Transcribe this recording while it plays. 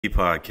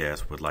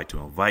Podcast would like to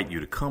invite you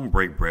to come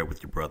break bread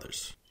with your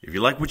brothers. If you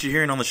like what you're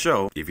hearing on the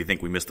show, if you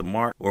think we missed the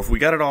mark, or if we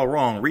got it all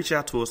wrong, reach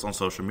out to us on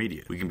social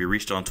media. We can be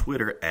reached on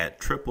Twitter at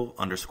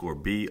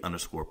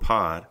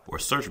 @triple_B_pod or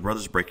search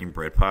Brothers Breaking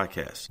Bread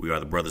Podcast. We are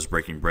the Brothers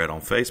Breaking Bread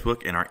on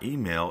Facebook, and our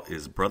email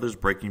is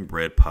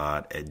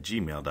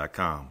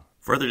brothersbreakingbreadpod@gmail.com.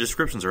 Further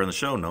descriptions are in the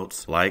show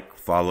notes. Like,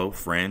 follow,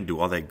 friend,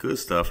 do all that good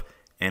stuff,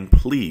 and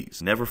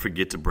please never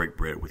forget to break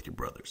bread with your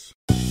brothers.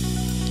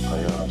 How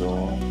y'all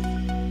doing?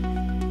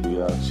 We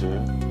out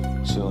here,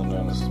 chilling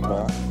in the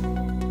spot.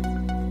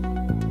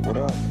 What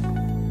up?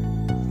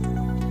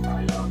 How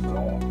y'all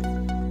doing?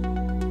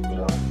 We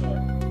out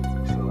here,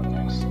 chilling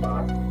in the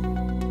spot.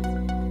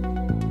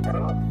 What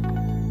up?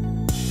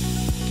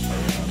 How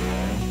y'all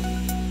doing?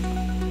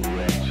 We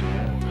out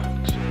here,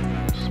 chilling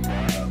in the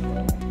spot.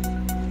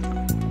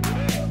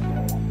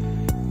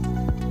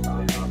 How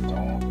y'all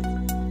doing?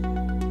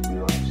 We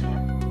out here,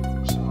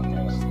 chilling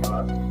in the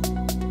spot.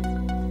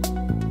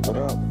 What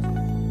up?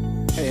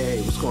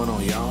 Hey, what's going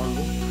on, y'all?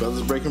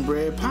 Brothers Breaking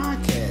Bread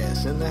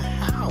Podcast in the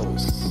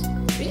house.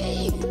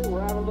 Hey.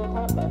 We're having a little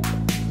hot back.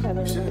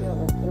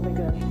 It'll be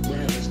good.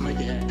 Yeah, let's make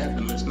it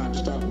happen. Let's not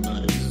just talk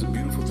about it. This is a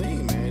beautiful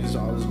thing, man. It's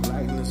all this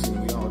blackness,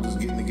 and we all just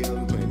getting together,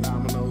 we playing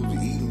dominoes, we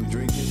eating, we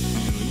drinking.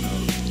 And, you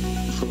know,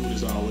 food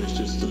is always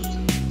just the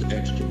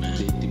extra, man.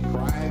 They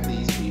deprive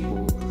these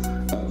people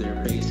of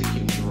their basic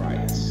human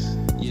rights,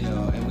 you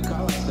know, and we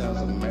call ourselves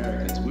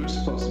Americans. We're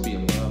supposed to be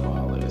above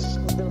all this.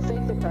 They'll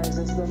fake the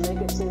crisis. They'll make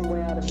it seem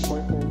way out of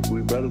proportion.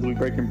 We brothers, we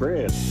breaking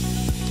bread.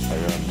 How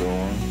y'all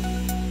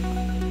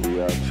doing?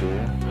 We out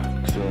here,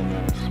 chilling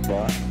in the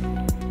spot.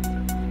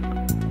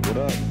 What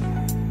up?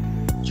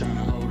 Trying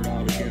to hold it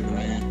all together,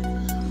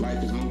 man.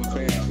 Life is moving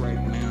fast right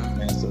now,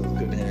 man. So it's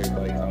good to have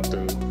everybody come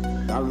through.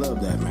 I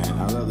love that, man.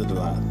 I love it a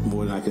lot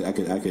more than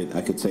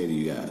I could say to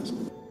you guys.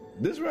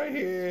 This right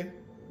here,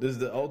 this is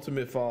the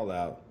ultimate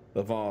fallout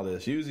of all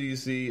this. Usually you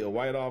see a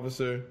white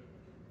officer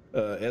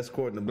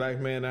escorting a black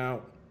man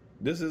out.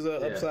 This is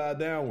an upside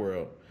down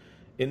world.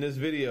 In this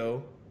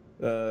video,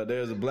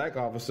 there's a black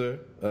officer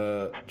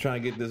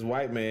trying to get this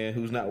white man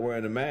who's not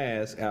wearing a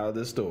mask out of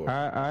this store.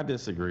 I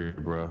disagree,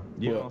 bro.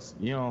 You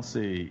don't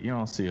see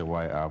a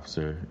white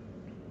officer.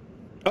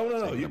 Oh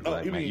no! You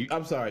mean?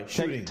 I'm sorry.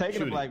 Shooting.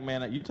 A black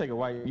man out. You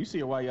see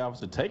a white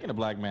officer taking a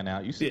black man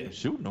out. You see him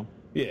shooting him.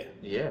 Yeah.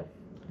 Yeah.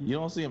 You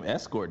don't see him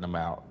escorting him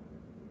out.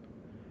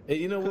 And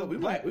you know what? We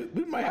might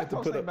have to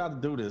put ain't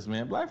about to do this,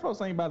 man. Black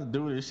folks ain't about to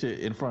do this shit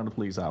in front of the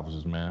police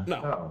officers, man.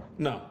 No.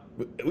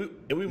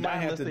 We might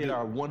have to. Unless they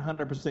are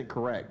 100%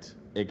 correct,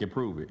 it can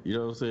prove it. You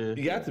know what I'm saying?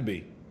 You got to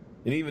be,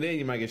 and even then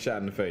you might get shot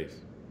in the face.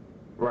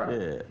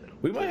 Right. Yeah.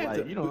 We might have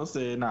to. You know what I'm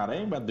saying? Nah, they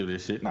ain't about to do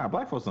this shit. Nah,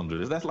 black folks don't do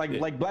this. That's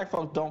like black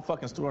folks don't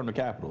fucking storm the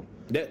Capitol.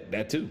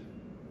 That too.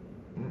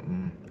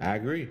 I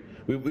agree.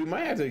 We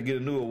might have to get a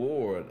new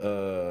award,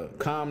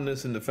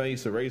 Calmness in the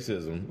Face of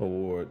Racism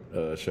award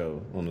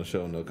show on the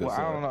show. No, well,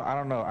 I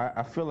don't know.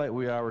 I feel like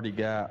we already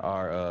got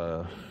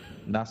our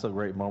not so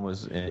great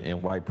moments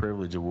in white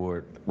privilege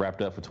award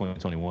wrapped up for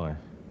 2021.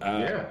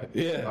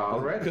 Yeah.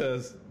 Already.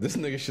 Because this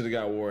nigga should have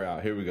got wore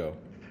out. Here we go.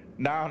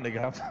 Nah,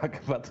 nigga, I'm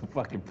talking about the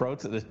fucking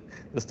protest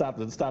to stop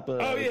the stop the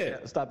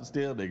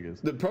steal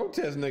niggas. The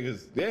protest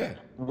niggas, yeah.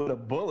 With a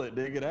bullet,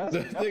 nigga. That's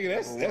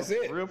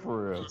it.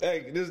 For real.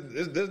 Hey,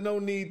 there's no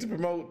need to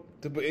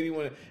put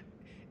anyone.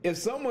 If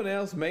someone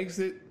else makes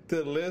it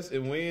to the list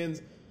and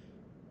wins,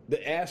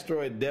 the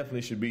asteroid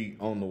definitely should be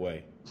on the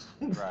way.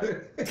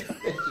 Right. This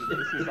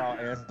is all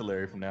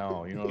ancillary from now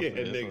on. You know what I'm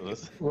saying?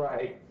 Nigga.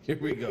 Right. Here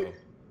we go.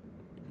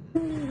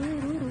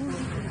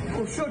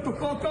 Oh, shut the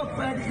fuck up,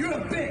 faggot. You're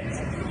a bitch.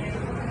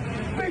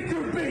 Make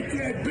your bitch,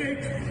 yeah,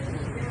 bitch.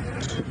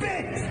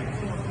 Bitch.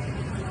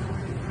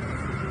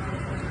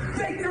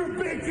 Take your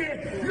bitch,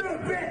 yeah. You're a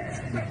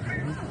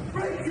bitch.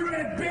 Break your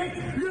head,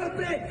 bitch. You're a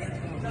bitch.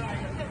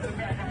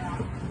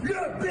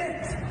 You're a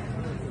bitch.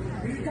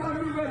 You got me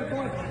ready,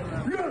 boy.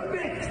 You're a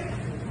bitch.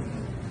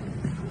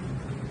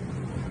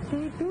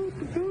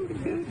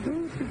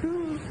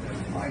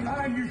 I'm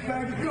behind you,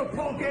 faggot. You're a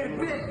punk-ass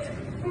bitch.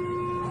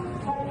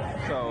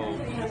 So,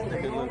 this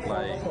nigga look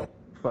like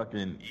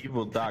fucking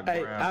evil Doc Brown.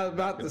 Hey, I was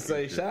about to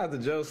say, shout out to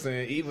Joe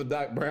saying evil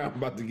Doc Brown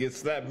about to get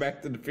slapped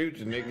back to the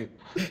future, nigga.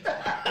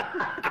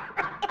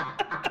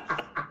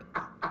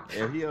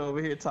 And he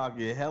over here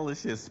talking hella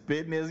shit,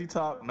 spitting as he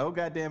talk, no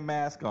goddamn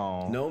mask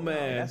on. No mask.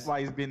 That's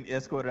why he's been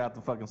escorted out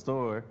the fucking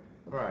store.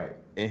 Right.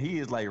 And he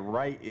is like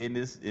right in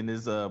this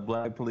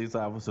black police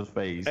officer's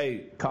face,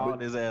 calling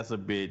his ass a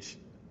bitch,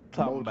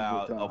 talking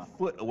about a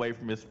foot away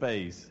from his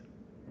face.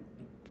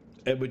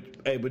 Hey,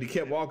 but he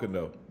kept walking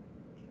though.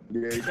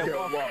 Yeah, he kept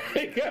walking.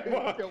 He kept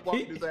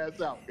walking his ass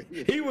out.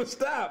 He would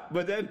stop,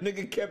 but that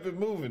nigga kept it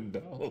moving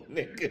though.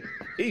 Nigga,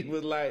 he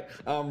was like,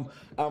 I'm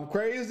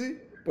crazy,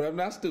 but I'm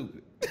not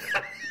stupid.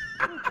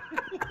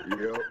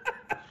 Yep.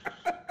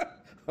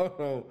 Hold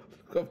on,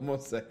 a couple more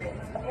seconds.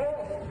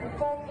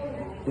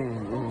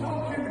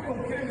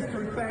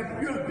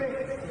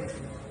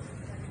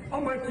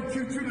 I'm going to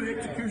execute you to the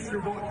executioner,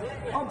 boy.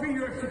 I'll be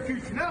your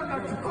executioner. I'm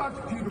not your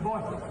prosecutor,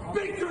 boy.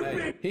 Beat your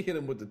bitch. He hit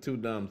him with the two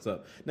thumbs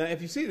up. Now,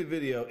 if you see the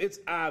video, it's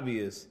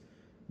obvious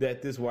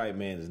that this white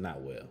man is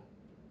not well.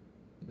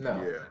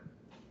 No. Yeah.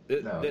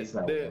 He's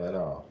not well at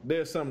all.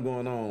 There's something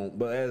going on,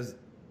 but as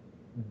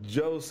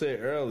Joe said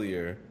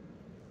earlier,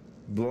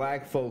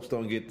 black folks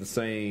don't get the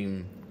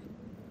same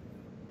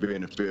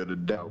benefit of the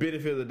doubt.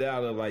 Benefit of the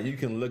doubt of like you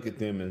can look at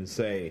them and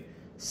say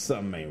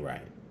something ain't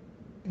right.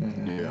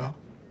 Mm-hmm. Yeah.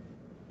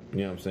 You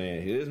know what I'm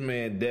saying? This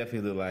man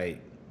definitely look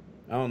like,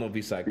 I don't know if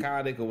he's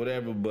psychotic or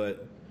whatever,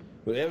 but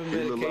whatever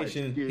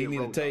medication he need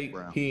to take,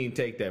 he ain't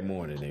take that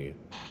morning, nigga.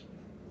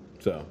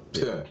 So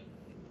yeah.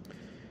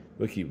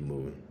 We'll keep it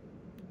moving.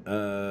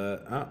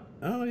 I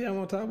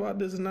want to talk about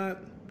this or not?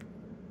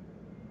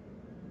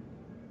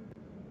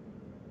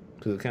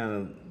 Because it kind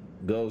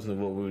of goes into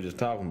what we were just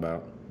talking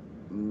about.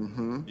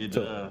 Mm-hmm. It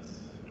does.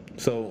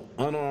 So,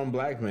 unarmed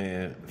black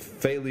man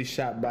fatally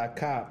shot by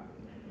cop.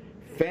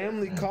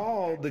 Family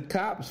called the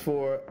cops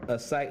for a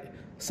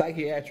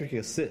psychiatric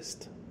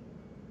assist.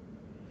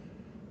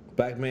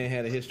 Black man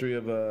had a history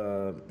of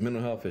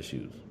mental health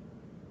issues.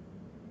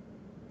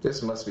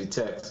 This must be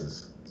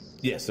Texas.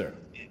 Yes, sir.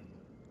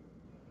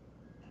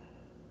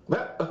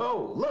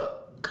 Oh,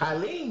 look.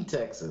 Killeen,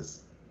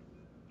 Texas.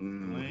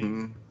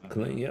 Mm-hmm.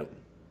 Killeen, yep.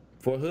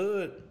 For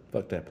Hood.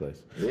 Fuck that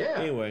place. Yeah.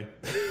 Anyway.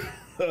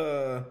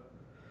 An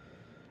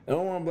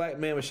unarmed black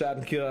man was shot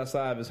and killed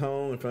outside of his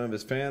home in front of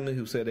his family,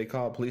 who said they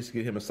called police to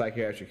get him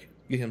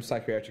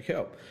psychiatric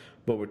help,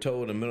 but were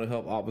told a mental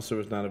health officer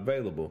is not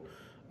available.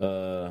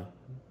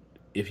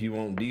 If you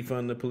want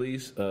defund the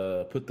police,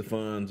 put the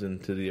funds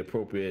into the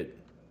appropriate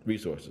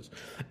resources.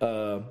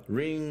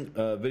 Ring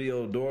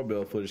video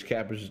doorbell footage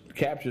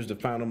captures the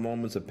final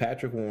moments of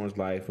Patrick Warren's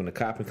life when the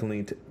cops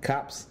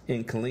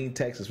in Killeen,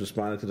 Texas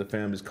responded to the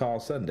family's call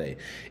Sunday.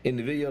 In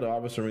the video, the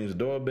officer rings the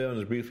doorbell and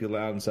is briefly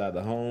allowed inside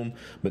the home,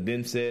 but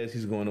then says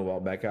he's going to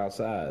walk back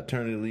outside.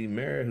 Attorney Lee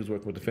Merritt, who's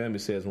working with the family,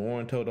 says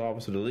Warren told the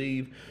officer to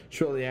leave.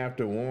 Shortly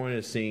after, Warren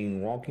is seen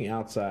walking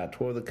outside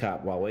toward the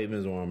cop while waving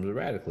his arms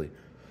erratically.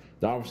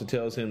 The officer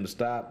tells him to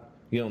stop,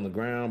 get on the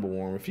ground, but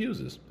Warren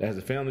refuses. As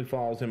the family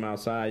follows him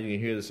outside, you can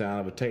hear the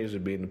sound of a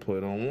taser being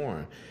deployed on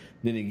Warren.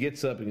 Then he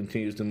gets up and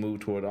continues to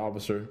move toward the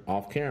officer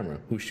off camera,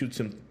 who shoots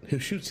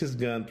his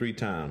gun 3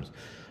 times.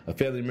 A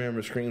family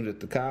member screams at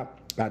the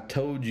cop, "I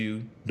told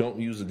you, don't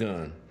use a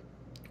gun."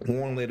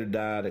 Warren later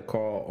died at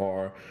Carl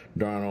R.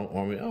 Darnell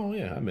Army. Oh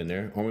yeah, I've been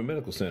there. Army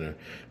Medical Center.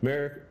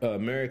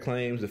 Mary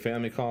claims the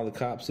family called the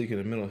cops seeking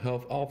a mental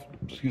health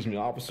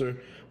officer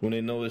when they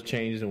noticed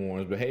changes in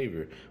Warren's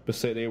behavior, but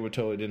said they were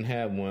told they didn't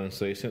have one,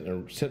 so they sent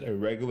a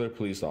regular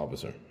police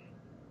officer.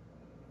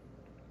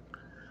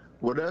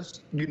 Well,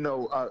 that's,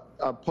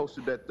 I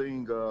posted that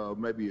thing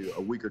maybe a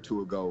week or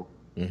two ago.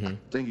 Mm-hmm. I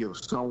think it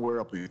was somewhere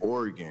up in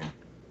Oregon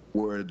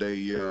where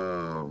they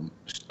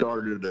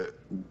started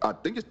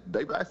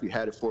they've actually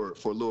had it for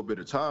a little bit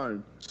of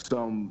time,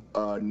 some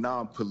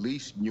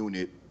non-police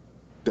unit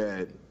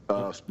that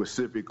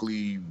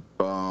specifically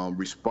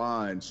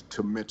responds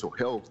to mental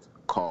health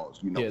calls,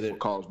 for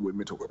calls with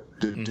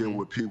deal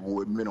with people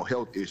with mental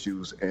health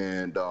issues.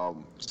 And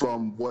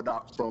from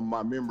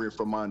my memory,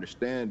 from my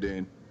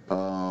understanding,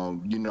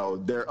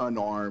 they're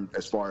unarmed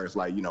as far as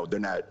they're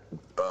not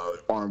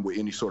armed with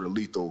any sort of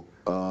lethal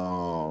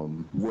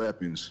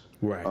weapons.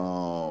 Right.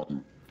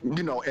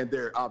 And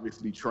they're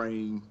obviously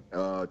trained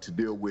to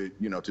deal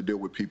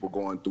with people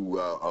going through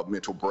a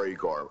mental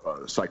break or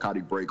a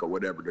psychotic break or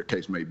whatever the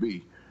case may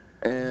be.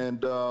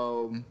 And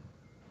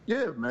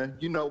yeah, man,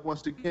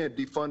 once again,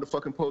 defund the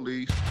fucking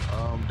police.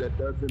 That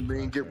doesn't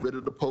mean get rid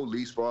of the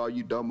police for all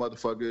you dumb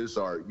motherfuckers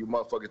or you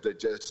motherfuckers that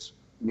just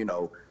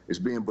is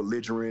being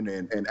belligerent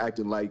and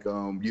acting like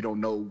you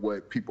don't know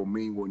what people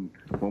mean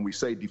when we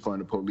say defund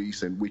the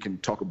police. And we can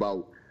talk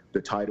about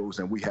the titles,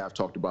 and we have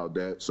talked about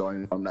that, so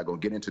I'm not going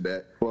to get into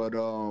that. But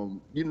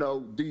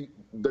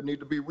there need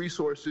to be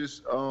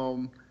resources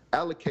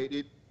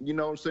allocated. You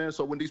know what I'm saying?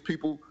 So when these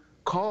people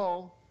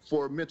call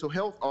for a mental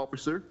health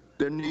officer,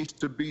 there needs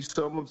to be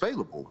some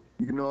available.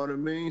 You know what I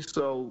mean?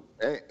 So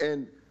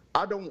and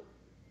I don't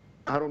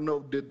know,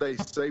 did they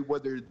say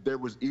whether there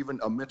was even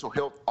a mental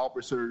health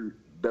officer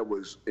that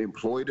was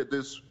employed at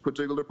this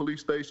particular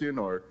police station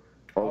or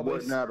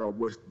whatnot, or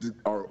was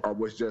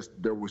just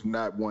there was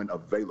not one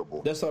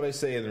available? That's all they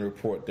say in the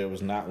report. There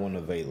was not one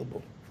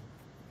available.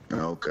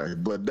 Okay,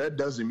 but that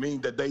doesn't mean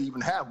that they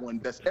even have one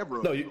that's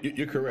ever. No,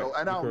 you're correct.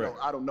 And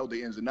I don't know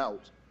the ins and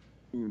outs.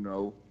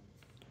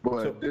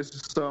 But this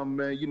is something,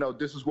 man,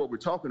 this is what we're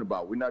talking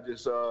about. We're not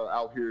just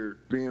out here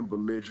being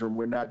belligerent.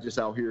 We're not just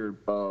out here,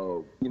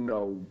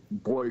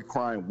 boy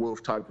crying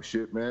wolf type of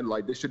shit, man.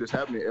 Like, this shit is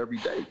happening every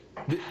day.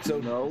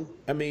 So,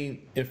 I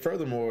mean, and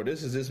furthermore,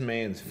 this is this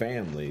man's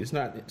family. It's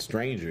not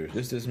strangers.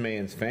 This is this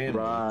man's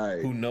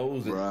family who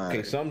knows that,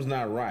 okay, something's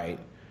not right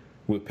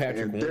with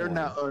Patrick Warren. They're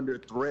not under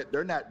threat.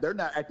 They're not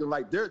acting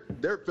like they're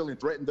feeling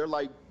threatened. They're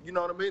like, you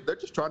know what I mean? They're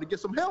just trying to get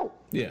some help.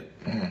 Yeah.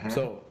 Mm-hmm.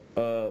 So,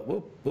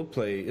 we'll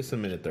play. It's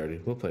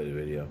 1:30. We'll play the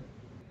video.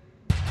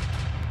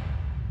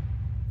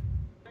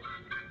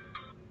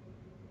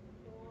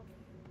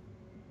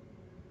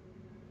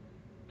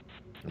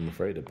 I'm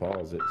afraid to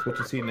pause it. So what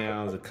you see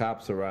now is the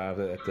cops arrive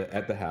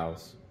at the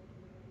house.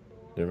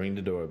 They ring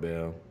the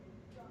doorbell.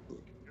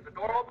 Is the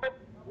door open?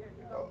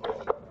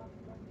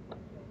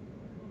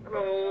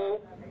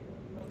 Hello?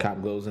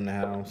 Cop goes in the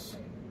house.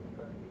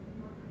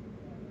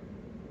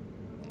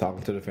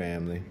 Talking to the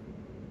family.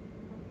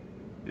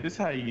 This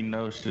how you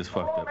know shit's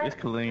fucked up. It's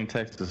Killeen,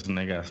 Texas, and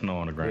they got snow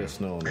on the ground. Yeah,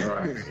 snow on the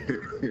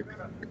ground.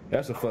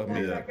 That's what fucked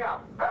me up.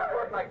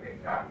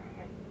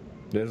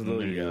 There's a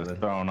little yelling.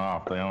 Thrown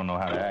off. They don't know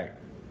how to act.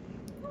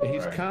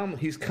 He's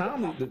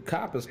calmly. The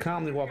cop is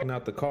calmly walking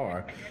out the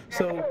car.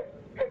 So,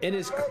 and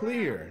it's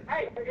clear.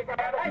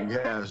 He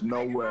has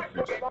no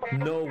weapons.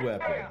 No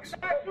weapons.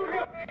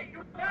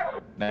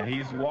 Now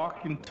he's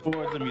walking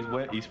towards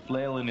him. He's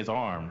flailing his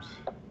arms.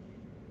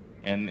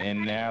 And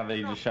now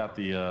they just shot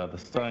the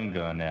stun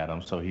gun at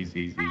him, so he's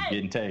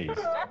getting tased.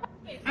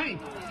 Hey,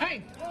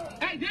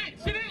 Dad,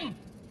 sit down.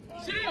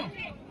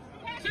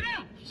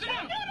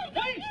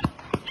 Please.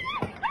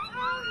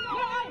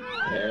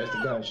 There's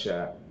the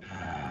gunshot.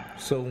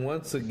 So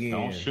once again,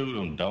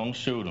 Don't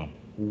shoot him.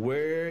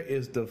 Where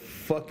is the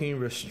fucking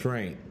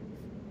restraint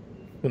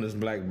when it's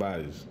black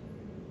bodies?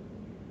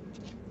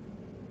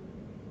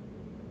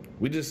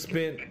 We just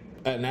spent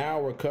an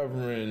hour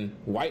covering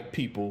white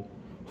people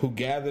who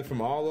gathered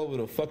from all over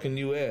the fucking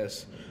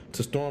U.S.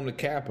 to storm the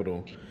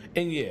Capitol.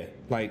 And yeah,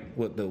 like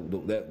what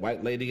that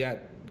white lady got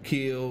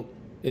killed,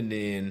 and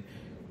then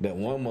that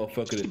one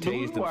motherfucker that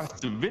tased. We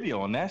watched the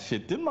video on that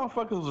shit. Them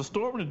motherfuckers was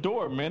storming the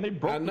door, man. They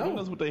broke the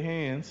windows with their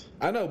hands.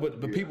 I know,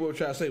 but people were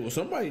trying to say, well,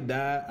 somebody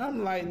died.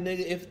 I'm like,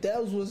 nigga, if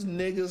those was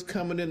niggas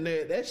coming in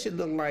there, that shit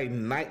look like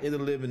Night of the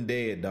Living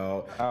Dead,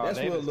 dog. That's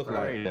what it looked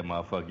like. That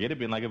motherfucker. It'd have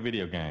been like a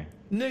video game.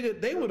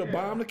 Nigga, they would have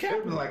bombed the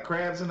Capitol. It was like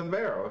crabs in a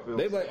barrel.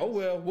 They like, oh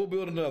well, we'll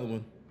build another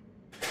one.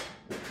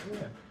 Yeah.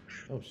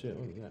 Oh shit,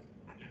 what is that?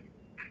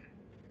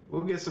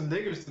 We'll get some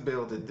niggers to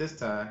build it this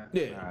time.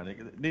 Yeah. Nah,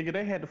 nigga,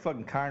 they had the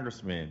fucking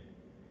congressman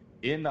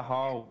in the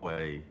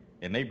hallway,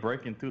 and they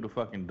breaking through the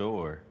fucking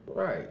door.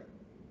 Right.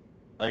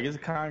 Like, his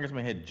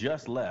congressman had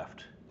just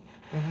left.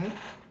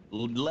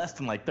 Less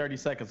than like 30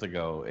 seconds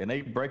ago, and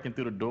they breaking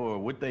through the door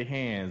with their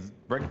hands,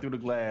 breaking through the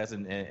glass,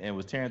 and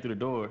was tearing through the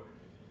door.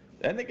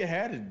 That nigga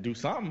had to do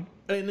something.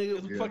 Hey,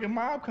 nigga. There's a fucking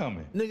mob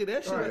coming. Nigga,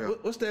 that shit,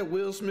 like, what's that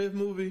Will Smith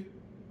movie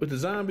with the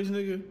zombies,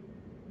 nigga?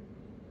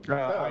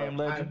 I Am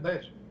Legend.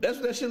 That's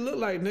what that shit look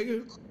like,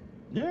 nigga.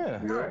 Yeah.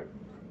 Right.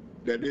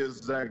 That is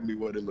exactly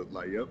what it looked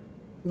like, yep.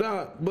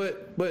 Nah,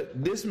 but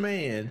this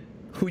man,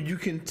 who you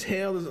can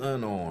tell is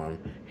unarmed,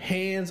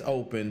 hands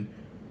open,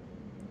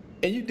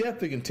 and you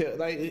definitely can tell,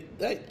 like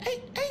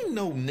ain't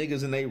no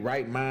niggas in their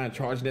right mind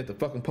charging at the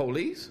fucking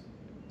police.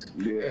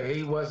 Yeah,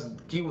 he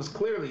was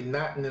clearly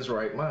not in his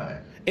right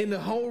mind. And the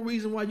whole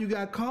reason why you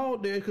got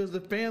called there because the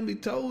family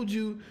told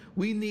you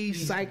we need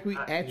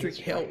psychiatric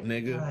help,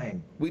 nigga.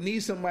 Mind. We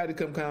need somebody to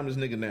come calm this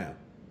nigga down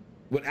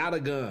without a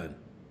gun.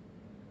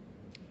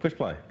 Push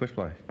play.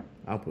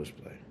 I'll push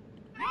play.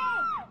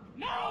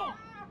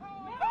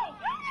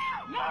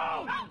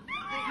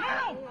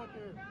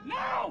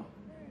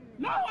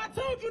 No, I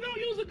told you don't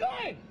use a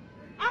gun.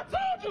 I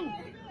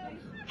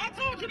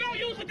told you don't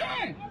use a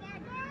gun.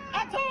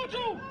 I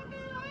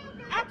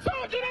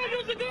told you don't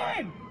use a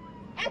gun.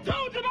 I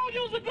told you don't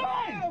use a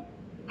gun.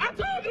 I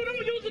told you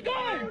don't use a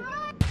gun.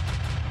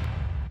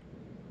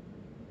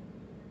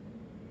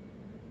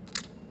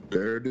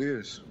 There it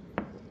is.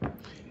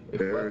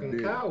 They're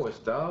fucking cowards,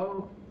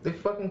 dog. They're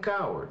fucking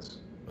cowards.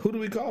 Who do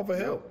we call for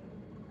help?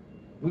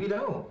 We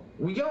don't.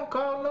 We don't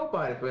call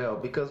nobody for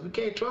help because we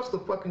can't trust the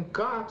fucking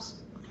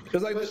cops.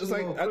 It's like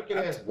crooked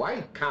ass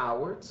white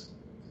cowards.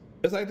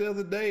 It's like the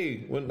other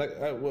day when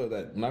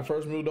when I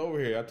first moved over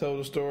here, I told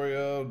the story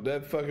of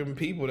that fucking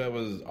people that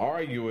was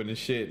arguing and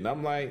shit, and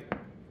I'm like,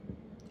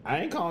 I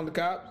ain't calling the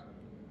cops,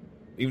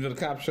 even though the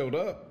cops showed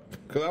up,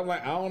 because I'm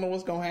like, I don't know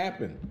what's gonna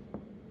happen.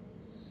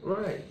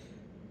 Right.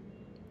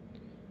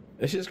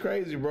 It's just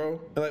crazy, bro.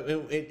 Like,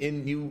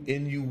 and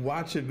you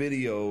watch a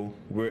video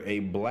where a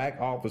black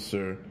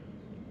officer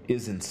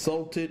is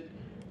insulted,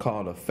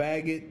 called a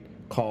faggot,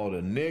 called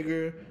a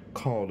nigger,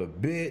 called a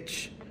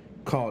bitch,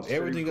 called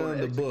everything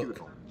under the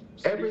book.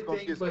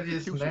 Everything but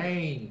his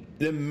name.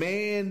 The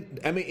man,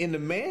 and the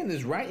man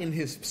is right in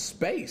his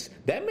space.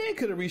 That man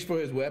could have reached for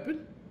his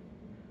weapon.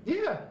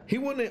 Yeah. He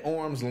wasn't at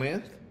arm's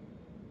length.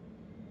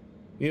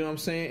 You know what I'm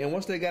saying? And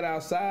once they got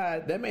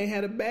outside, that man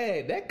had a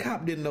bag. That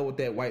cop didn't know what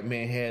that white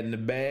man had in the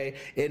bag.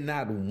 And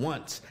not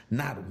once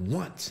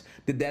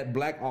did that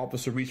black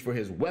officer reach for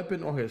his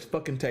weapon or his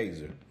fucking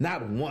taser.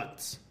 Not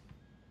once.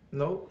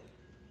 Nope.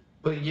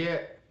 But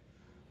yet,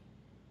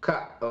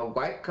 a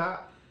white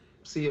cop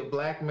see a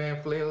black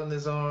man flailing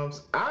his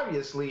arms,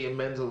 obviously in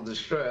mental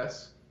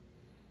distress.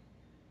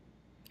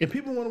 And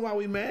people wonder why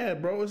we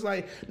mad, bro. It's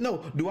like,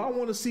 no, do I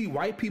want to see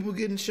white people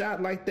getting shot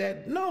like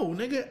that? No,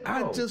 nigga. No.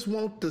 I just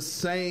want the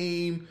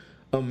same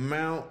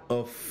amount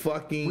of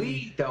fucking...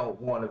 We don't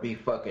want to be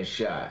fucking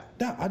shot.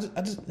 No,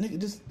 nigga,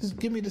 just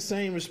give me the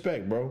same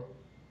respect, bro.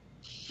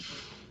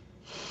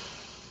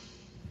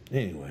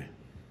 Anyway.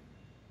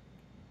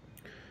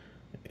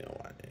 You know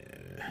what?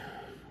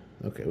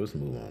 Okay, let's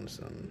move on to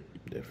something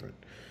different.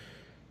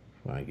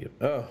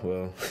 Oh,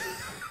 well,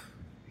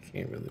 I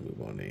can't really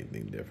move on to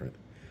anything different.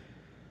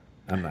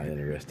 I'm not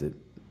interested.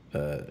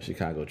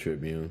 Chicago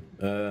Tribune.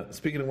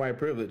 Speaking of white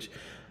privilege,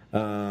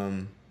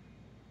 the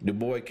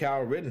boy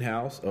Kyle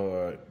Rittenhouse,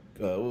 or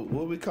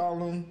what we call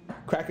him?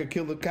 Kracker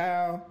Killer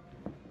Kyle?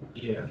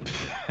 Yeah.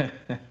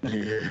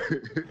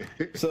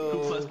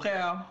 So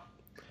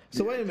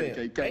wait a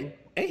minute.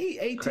 Ain't he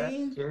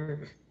 18?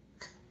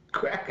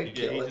 Kracker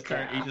Killer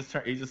Kyle.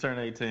 He just turned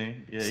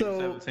 18. Yeah, So-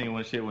 he was 17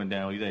 when shit went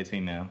down. He's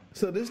 18 now.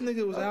 So this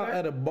nigga was out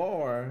at a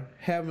bar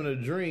having a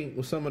drink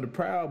with some of the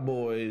Proud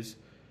Boys,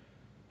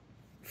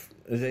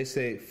 as they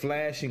say,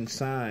 flashing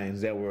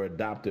signs that were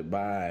adopted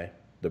by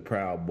the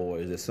Proud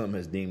Boys that some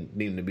has deemed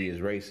to be as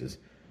racist.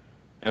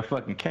 A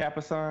fucking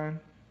Kappa sign?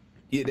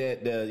 Yeah,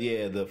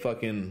 the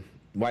fucking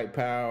white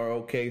power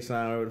okay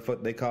sign, or whatever the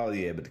fuck they call it.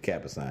 Yeah, but the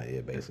Kappa sign,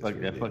 yeah, basically.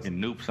 Like that fucking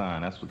Noop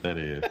sign. That's what that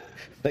is.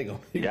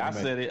 I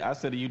said it. I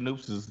said you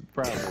Noops is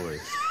Proud Boys.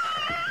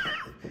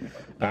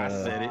 I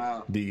said it.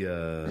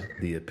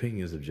 The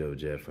opinions of Joe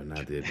Jeff are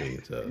not the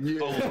opinions of. Yeah.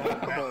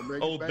 Come on, man.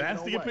 Oh,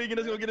 that's the opinion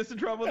that's gonna get us in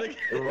trouble, nigga.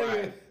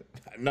 Right.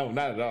 No,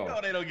 not at all.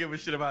 No, they don't give a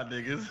shit about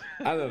niggas.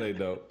 I know they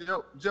don't.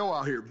 Joe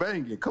out here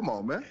banging. Come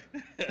on, man.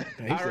 He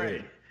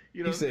said,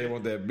 You know he said,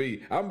 "Want that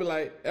beat?" I'm be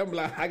like,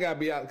 I gotta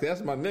be out. 'Cause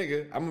that's my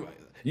nigga.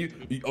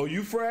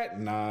 You frat?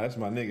 Nah, that's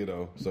my nigga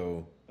though.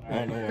 So I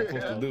don't know what I'm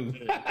supposed to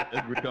do.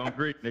 That's Greek on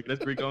Greek, nigga.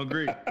 That's Greek on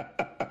Greek.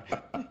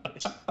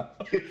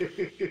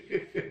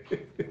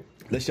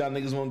 Unless y'all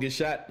niggas won't get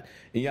shot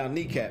in y'all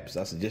kneecaps,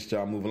 I suggest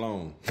y'all move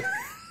along.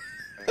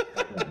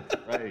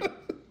 Right.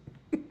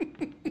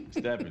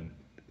 Stepping.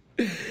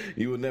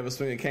 You will never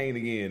swing a cane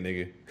again,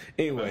 nigga.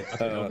 Anyway,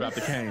 Don't drop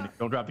the cane.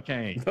 Don't drop the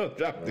cane. Don't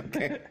drop the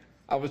cane.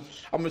 I'm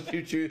gonna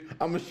shoot you.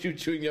 I'm gonna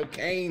shoot you in your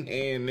cane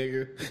hand,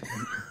 nigga.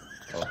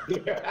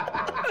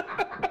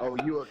 Oh,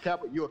 you a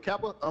Kappa? You a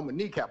Kappa? I'm a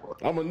kneecapper.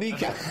 I'm a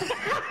kneecap.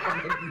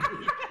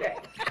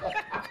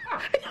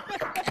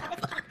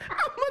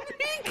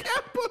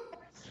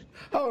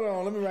 Hold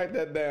on, let me write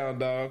that down,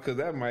 dog, because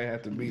that might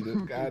have to be the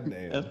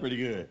goddamn. That's pretty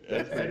good.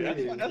 That's why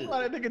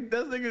that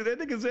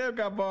nigga Zeb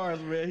got bars,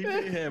 man. He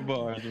did have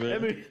bars,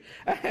 man.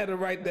 I had to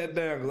write that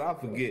down because I'll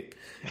forget.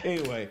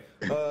 Anyway,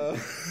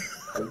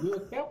 You a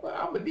Kappa?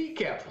 I'm a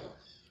kneecapper.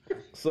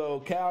 so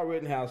Kyle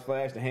Rittenhouse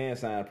flashed a hand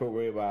sign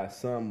appropriated by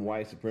some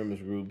white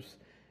supremacist groups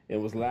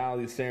and was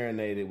loudly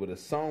serenaded with a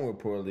song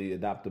reportedly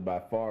adopted by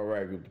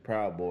far-right group the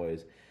Proud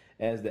Boys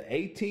as the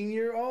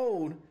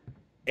 18-year-old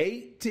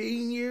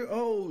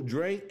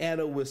drank at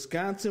a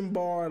Wisconsin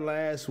bar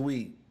last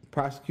week.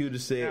 Prosecutor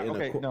said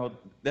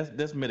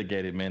that's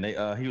mitigated, man.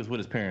 He was with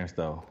his parents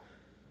though.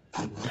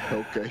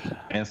 Okay.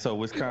 And so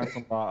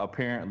Wisconsin law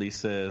apparently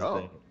says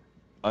that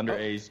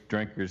underage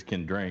drinkers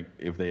can drink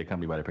if they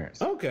accompanied by their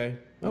parents. Okay.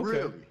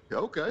 Really?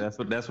 Okay.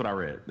 That's what I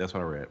read. That's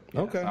what I read.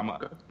 Okay.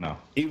 No.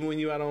 Even when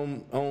you out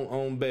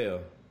on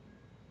bail.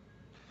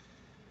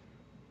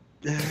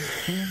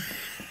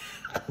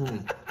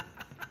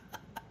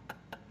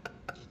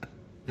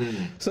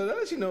 So that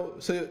lets you know.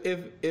 So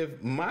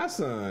if my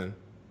son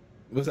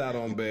was out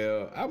on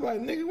bail, I'm like,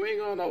 nigga, we ain't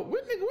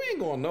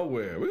going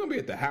nowhere. We're gonna be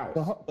at the house.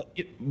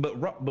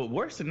 But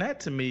worse than that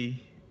to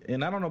me,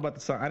 and I don't know about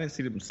the sign. I didn't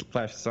see them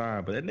flash the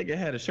sign, but that nigga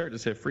had a shirt that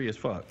said "free as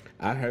fuck."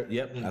 I heard.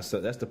 Yep. I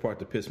said that's the part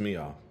that pissed me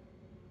off.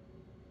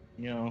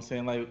 You know what I'm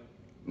saying? Like,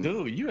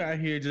 dude, you out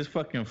here just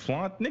fucking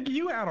flaunt, nigga.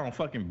 You out on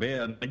fucking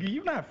bail, nigga.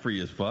 You not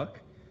free as fuck.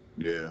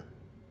 Yeah.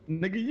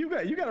 Nigga, you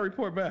got to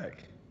report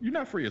back. You're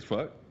not free as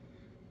fuck.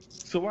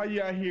 So why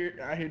you out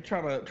here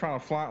trying to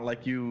flaunt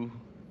like you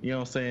know what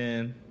I'm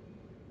saying?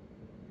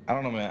 I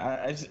don't know, man.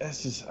 I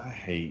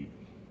hate.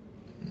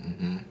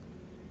 Mm-hmm.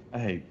 I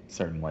hate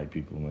certain white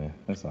people, man.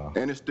 That's all.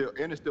 And it's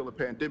still a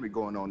pandemic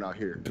going on out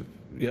here.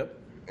 Yep.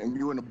 And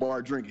you in the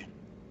bar drinking.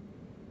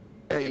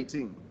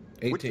 18.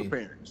 With your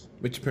parents.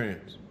 With your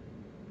parents.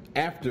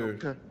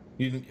 After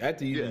you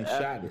done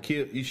shot and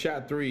killed, you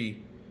shot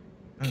 3,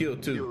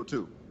 killed 2. Killed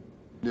 2.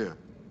 Yeah.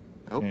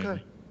 Okay. Yeah.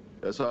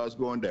 That's how it's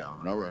going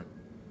down. All right.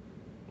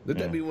 Let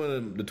that be one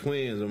of the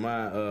twins or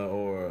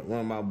one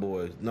of my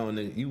boys. No,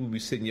 nigga, you would be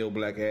sitting your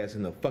black ass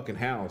in the fucking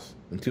house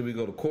until we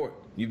go to court.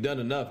 You've done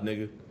enough,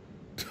 nigga.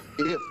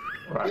 If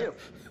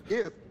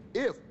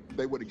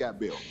they would have got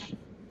bail.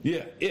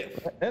 Yeah,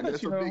 if. And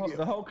that's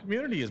the whole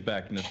community is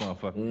backing this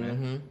motherfucker,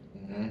 man.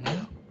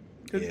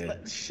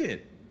 Mm-hmm.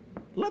 Shit,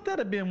 let that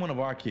have been one of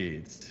our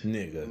kids,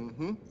 nigga.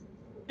 Mm-hmm.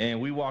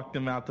 And we walked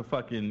them out to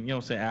fucking, you know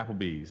what I'm saying,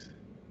 Applebee's.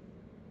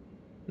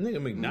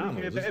 Nigga,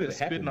 McDonald's. They had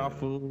spitting off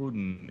food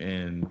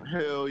and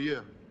hell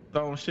yeah,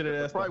 throwing shit at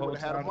us. Probably would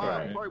have had a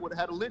mob. Probably would have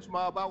had a lynch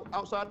mob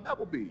outside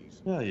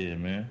Applebee's. Hell yeah,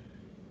 man.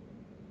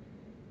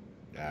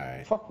 All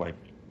right. Fuck white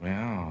people, man.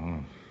 I don't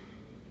know.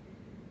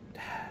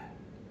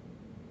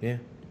 Yeah,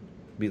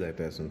 be like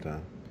that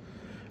sometime.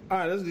 All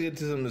right, let's get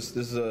to some of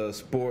this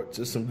sports.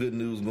 There's some good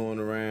news going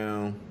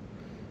around.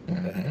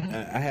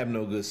 I have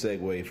no good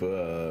segue for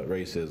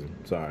racism.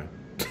 Sorry.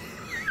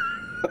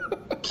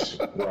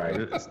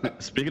 Right.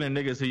 Speaking of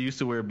niggas who used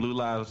to wear Blue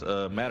Lives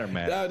Matter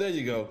masks. Oh, there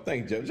you go.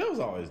 Thank you, Joe. Joe's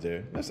always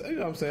there. That's, you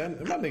know what I'm saying?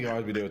 My nigga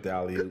always be there with the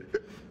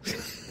alley-oop.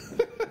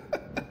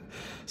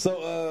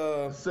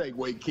 So,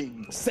 Segway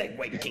King.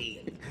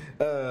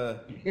 The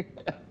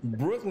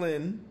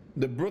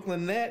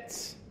Brooklyn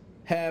Nets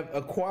have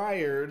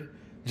acquired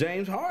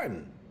James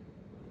Harden.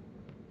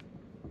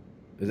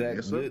 Is that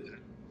good? Is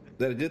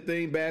that a good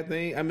thing, bad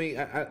thing? I mean,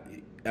 I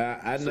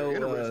know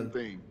interesting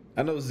thing.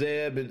 I know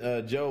Zeb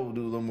and Joe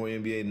do a little more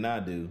NBA than I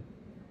do.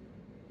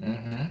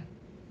 Mm-hmm.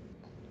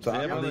 So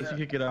I'm gonna let you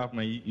kick it off,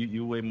 man.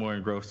 You way more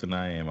engrossed than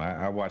I am.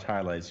 I watch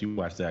highlights. You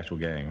watch the actual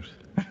games.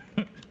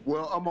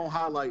 Well, I'm on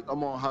highlight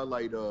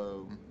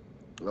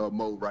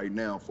mode right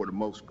now for the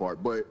most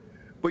part. But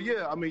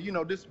yeah, I mean,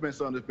 this has been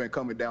something that's been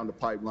coming down the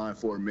pipeline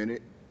for a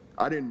minute.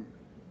 I didn't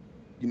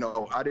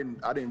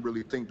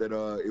really think that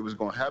it was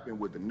going to happen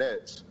with the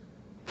Nets.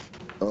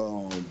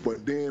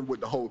 But then with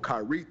the whole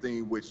Kyrie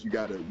thing, which you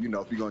got to, if you're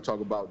going to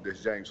talk about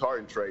this James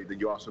Harden trade, then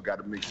you also got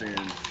to mix in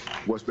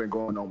what's been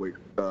going on with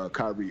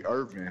Kyrie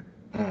Irving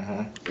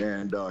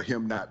and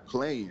him not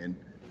playing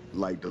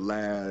like the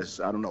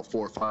last, 4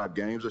 or 5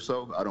 games or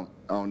so. I don't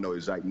know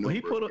exactly. Well, he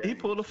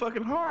pulled a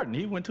fucking Harden.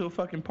 He went to a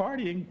fucking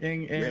party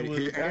and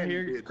was out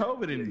here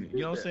COVID, and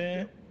you know what I'm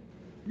saying?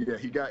 Yeah,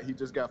 he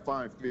just got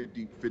fined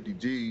 50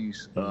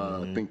 G's,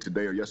 I think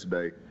today or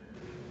yesterday.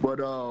 But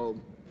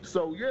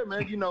so yeah,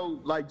 man,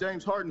 like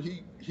James Harden,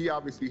 he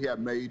obviously had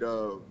made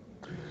it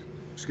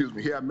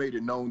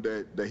known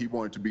that he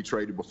wanted to be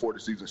traded before the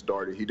season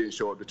started. He didn't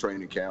show up to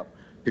training camp.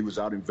 He was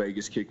out in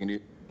Vegas kicking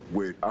it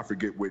with, I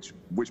forget which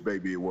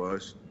baby it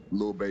was,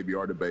 Lil Baby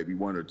or the Baby,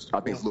 I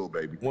think it's Lil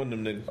Baby. One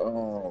of them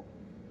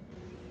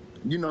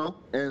niggas.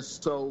 And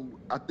so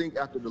I think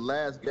after the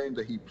last game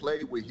that he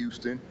played with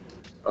Houston,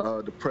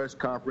 the press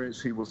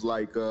conference, he was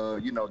like,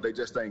 they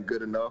just ain't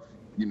good enough.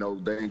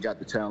 They ain't got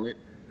the talent.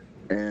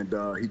 And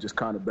he just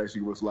kind of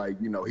basically was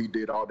like, he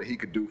did all that he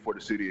could do for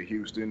the city of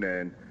Houston.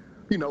 And,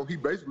 he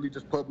basically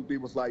just publicly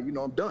was like,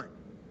 I'm done.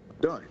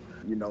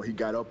 He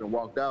got up and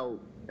walked out.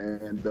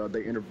 And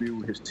they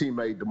interviewed his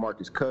teammate,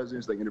 DeMarcus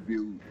Cousins. They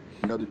interviewed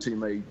another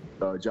teammate,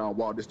 John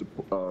Wall, the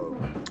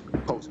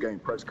post-game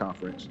press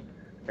conference.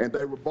 And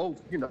they were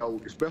both,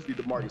 especially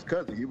DeMarcus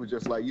Cousins. He was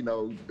just like,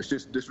 it's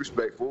just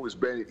disrespectful. It's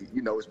been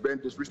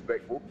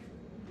disrespectful.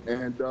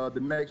 And the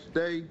next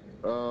day,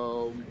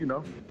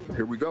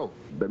 here we go.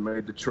 They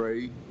made the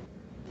trade.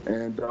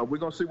 And we're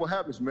going to see what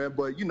happens, man.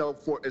 But,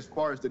 for as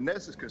far as the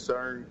Nets is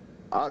concerned,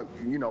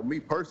 me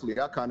personally,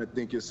 I kind of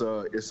think it's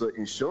a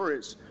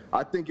insurance.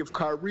 I think if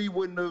Kyrie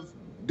wouldn't have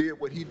did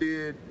what he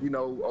did,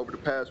 over the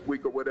past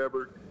week or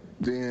whatever,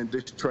 then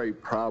this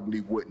trade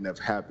probably wouldn't have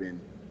happened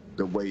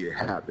the way it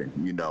happened,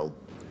 So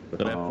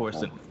that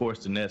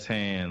forced the Nets'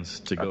 hands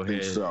to go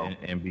ahead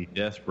and be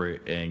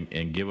desperate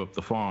and give up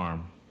the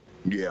farm.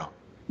 Yeah.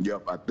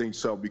 Yep, I think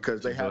so,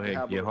 because they have to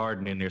have get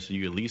Harden in there, so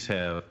you at least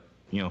have,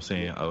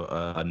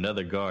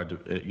 another guard to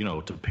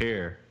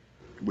pair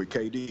with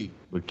KD.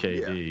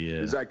 Yeah.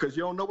 Exactly, because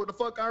you don't know what the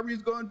fuck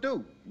Kyrie's going to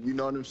do. You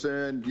know what I'm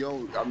saying?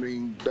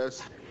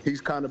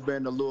 He's kind of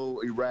been a little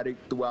erratic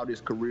throughout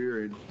his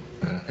career.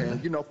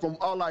 And from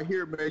all I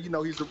hear, man,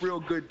 he's a real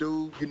good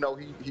dude. He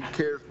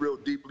cares real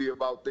deeply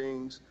about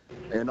things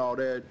and all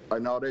that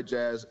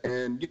jazz.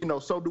 And,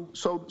 so do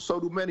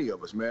many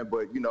of us, man.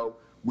 But,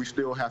 we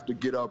still have to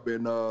get up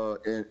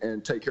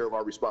and take care of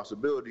our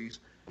responsibilities,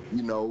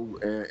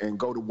 and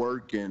go to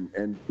work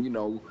and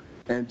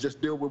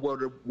just deal with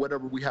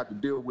whatever we have to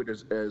deal with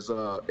as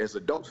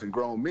adults and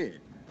grown men.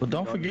 Well,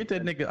 don't forget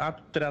that nigga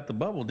opted out the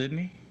bubble, didn't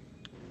he?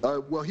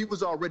 Well, he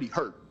was already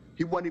hurt.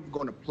 He wasn't even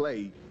going to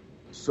play.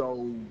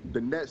 So the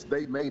Nets,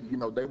 they made,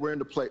 they were in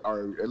the play,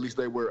 or at least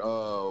they were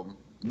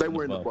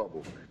in the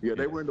bubble. Yeah,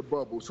 they were in the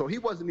bubble. So he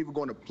wasn't even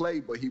going to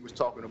play, but he was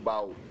talking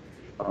about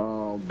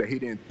that he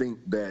didn't think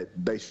that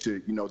they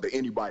should, that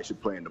anybody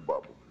should play in the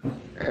bubble.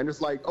 And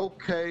it's like,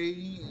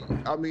 okay,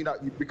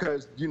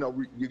 because, you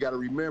got to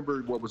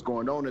remember what was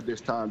going on at this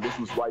time. This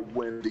was right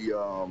when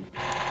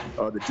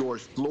the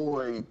George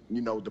Floyd,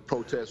 the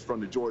protests from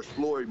the George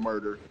Floyd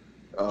murder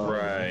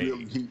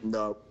really heating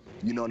up.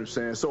 You know what I'm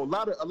saying? So a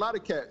lot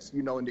of cats,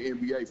 in the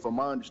NBA, from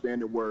my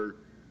understanding, were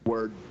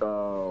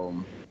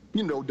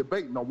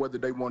debating on whether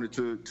they wanted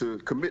to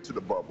commit to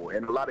the bubble,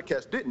 and a lot of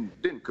cats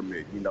didn't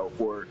commit,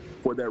 for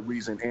that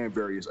reason and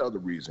various other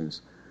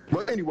reasons.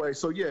 But anyway,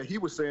 so yeah, he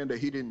was saying that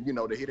he didn't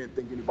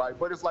think anybody.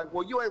 But it's like,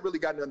 well, you ain't really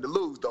got nothing to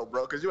lose though,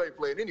 bro, because you ain't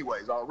playing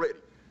anyways already,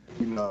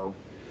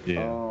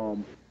 Yeah.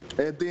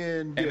 And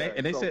then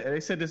they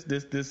said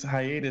this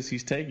hiatus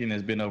he's taking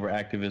has been over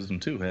activism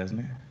too, hasn't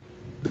it?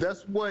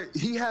 That's what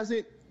he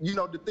hasn't.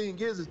 The thing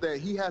is that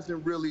he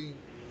hasn't really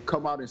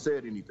come out and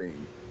said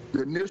anything.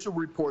 The initial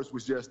reports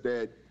was just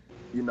that,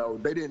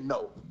 they didn't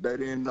know. They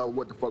didn't know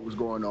what the fuck was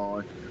going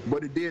on.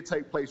 But it did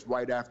take place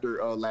right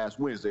after last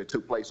Wednesday. It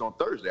took place on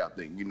Thursday, I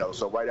think,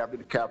 so right after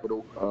the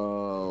Capitol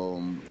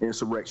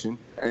insurrection.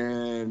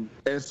 And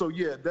so,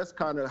 yeah, that's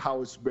kind of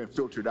how it's been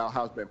filtered out,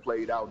 how it's been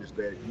played out, is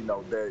that,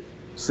 that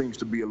seems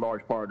to be a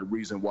large part of the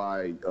reason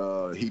why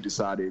he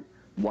decided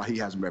why he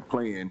hasn't been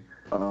playing.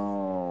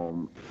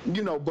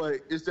 You know,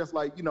 but it's just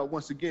like, you know,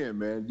 once again,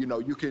 man, you know,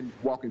 you can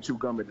walk and chew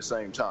gum at the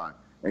same time,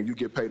 and you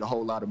get paid a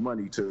whole lot of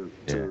money to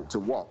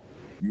walk.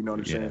 You know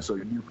what I'm saying? So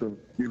you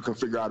can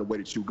figure out a way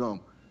to chew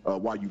gum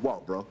while you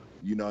walk, bro.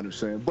 You know what I'm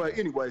saying? But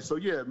anyway, so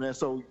yeah, man.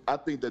 So I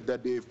think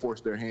that did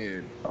force their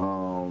hand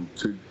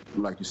to,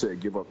 like you said,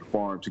 give up the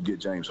farm to get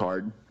James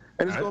Harden,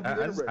 and it's gonna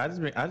be interesting.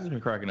 I just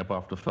been cracking up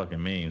off the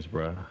fucking memes,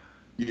 bro.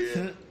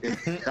 Yeah,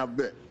 I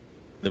bet.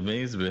 The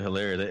memes have been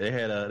hilarious. They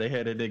had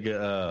a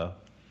nigga.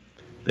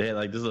 They had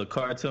like this little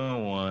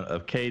cartoon one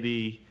of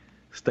KD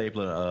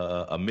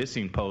stapling a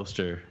missing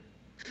poster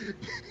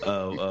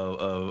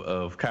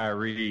of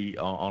Kyrie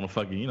on a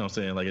fucking, you know what I'm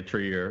saying, like a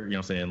tree or, you know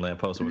what I'm saying,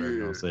 lamppost or whatever, you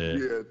know what I'm saying.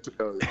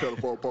 Yeah,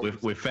 telephone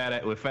post. with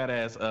fat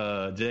ass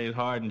James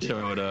Harden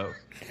showed up.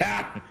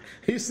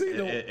 He seen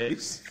them.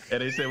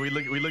 And they said we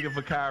looking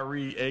for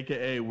Kyrie,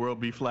 aka World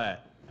Be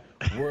Flat.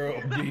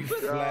 World Be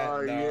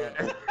Flat.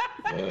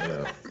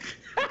 Yeah.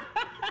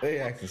 They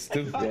acting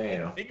stupid.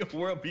 Damn. Nigga,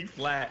 World Be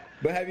Flat.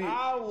 But have you?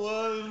 I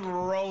was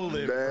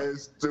rolling.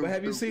 That's stupid. But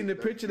have you seen the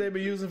picture they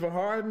been using for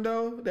Harden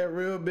though? That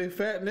real big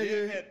fat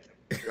nigga.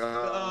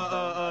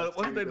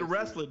 What's his name? The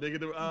wrestler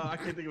nigga. I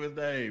can't think of his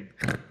name.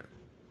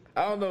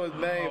 I don't know his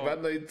name, but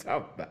I know you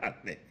talking about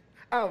it.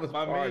 I was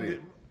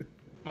partying.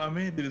 My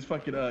man did his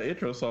fucking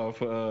intro song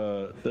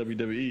for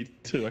WWE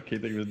too. I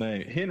can't think of his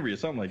name. Henry or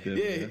something like that.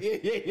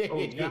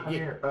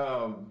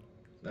 Yeah.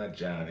 Not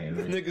John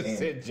Henry. This nigga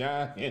said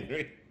John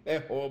Henry.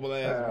 That horrible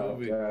ass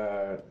movie.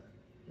 God.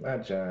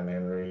 Not John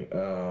Henry.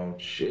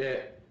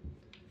 Shit.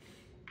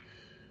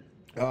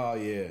 Oh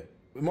yeah,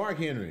 Mark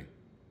Henry.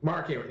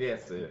 Mark Henry.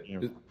 Yes, sir.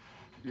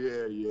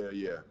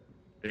 Yeah.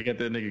 They got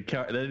that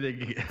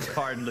nigga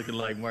Harden looking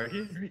like Mark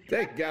Henry.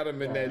 They got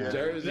him in that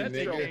jersey. That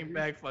nigga nigga came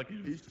back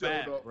fucking He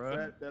fat, showed up bro.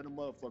 fat than a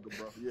motherfucker,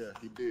 bro. Yeah,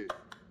 he did.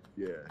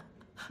 Yeah.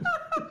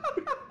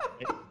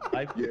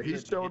 Yeah, he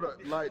showed up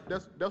like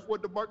that's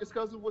what DeMarcus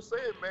Cousins was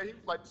saying, man. He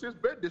was like, "This has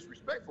been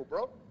disrespectful,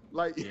 bro."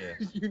 Like,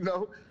 you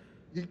know,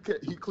 he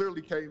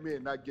clearly came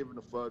in not giving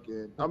a fuck.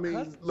 And I mean,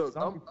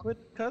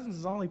 Cousins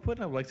is only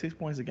putting up like 6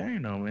 points a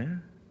game, though,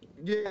 man.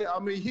 Yeah,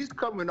 I mean, he's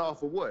coming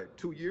off of what,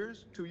 2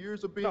 years? 2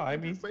 years of being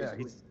injured,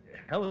 basically. He's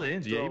hella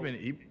injured. So, he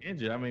been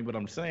injured. I mean, but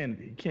I'm saying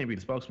he can't be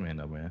the spokesman,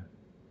 though, man.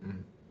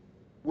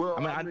 Well,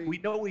 I mean, we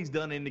know what he's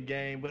done in the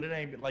game, but it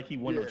ain't like he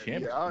won no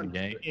championship in the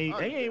game. He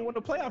ain't won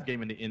a playoff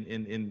game in the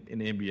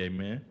NBA,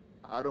 man.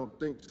 I don't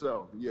think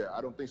so. Yeah,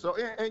 I don't think so.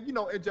 And you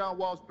know, and John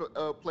Wall's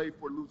played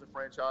for a losing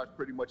franchise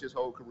pretty much his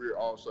whole career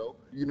also.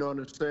 You know what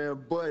I'm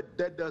saying? But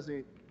that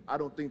doesn't, I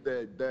don't think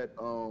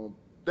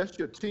that's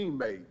your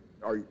teammate,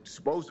 or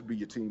supposed to be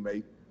your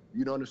teammate.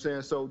 You know what I'm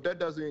saying? So that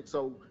doesn't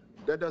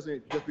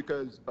just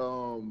because,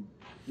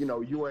 you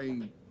know, you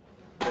ain't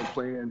been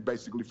playing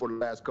basically for the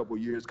last couple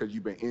of years because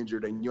you've been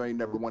injured and you ain't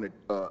never won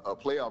a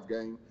playoff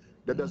game.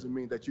 That doesn't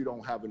mean that you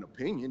don't have an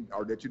opinion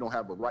or that you don't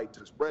have a right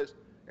to express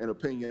an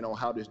opinion on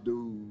how this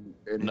dude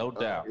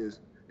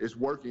is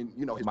working.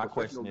 You know, his my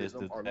question is,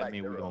 does that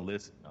mean we're gonna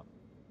listen? No.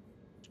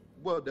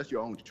 Well, that's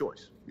your own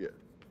choice. Yeah,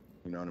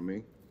 you know what I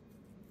mean.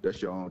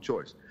 That's your own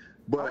choice.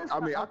 But I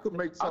mean, I could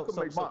make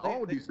my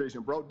own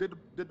decision, bro. Did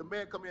the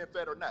man come in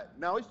fat or not?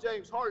 Now it's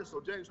James Harden,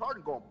 so James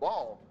Harden gonna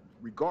ball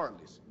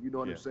regardless. You know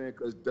what I'm saying?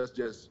 Because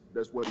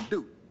that's what he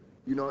do.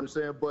 You know what I'm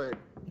saying? But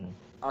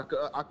I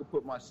could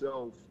put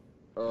myself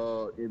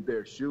in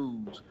their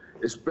shoes,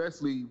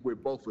 especially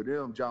with both of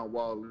them, John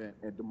Wall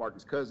and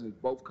DeMarcus Cousins,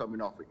 both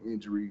coming off an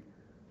injury,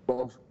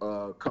 both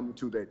coming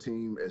to that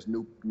team as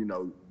new. You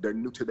know, they're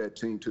new to that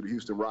team, to the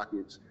Houston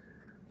Rockets.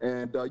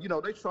 And, you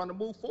know, they're trying to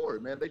move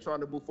forward, man. They're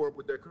trying to move forward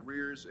with their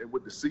careers and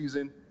with the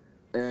season.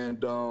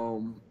 And,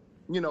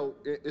 you know,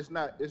 it's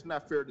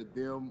not fair to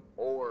them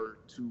or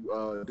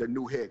to their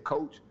new head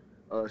coach,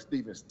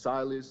 Stephen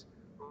Silas,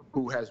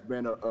 who has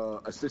been an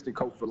assistant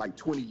coach for like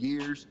 20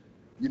 years.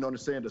 You know what I'm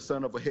saying? The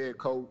son of a head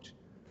coach.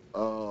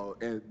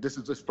 And this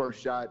is his first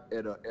shot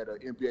at an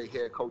NBA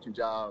head coaching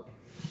job.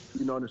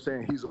 You know what I'm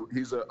saying?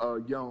 He's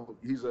a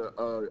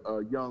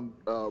young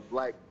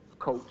black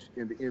coach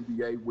in the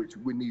NBA, which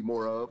we need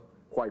more of,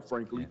 quite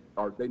frankly,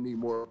 or they need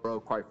more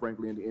of, quite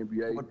frankly, in the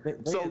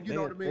NBA. Well, you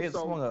know what I mean? They had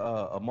swung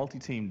a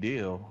multi-team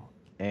deal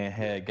and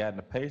had gotten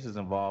the Pacers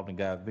involved and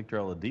got Victor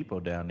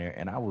Oladipo down there,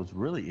 and I was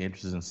really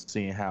interested in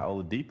seeing how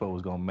Oladipo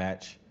was going to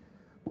match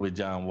with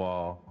John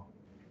Wall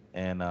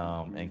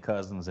and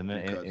Cousins, and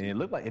it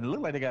looked like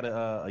they got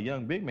a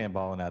young big man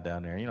balling out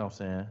down there. You know what I'm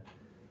saying?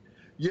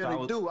 Yeah,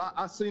 they do.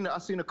 I seen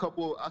a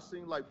couple. I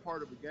seen like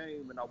part of the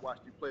game, and I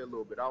watched you play a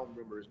little bit. I don't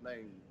remember his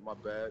name. My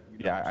bad.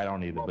 You know, I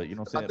don't either. But you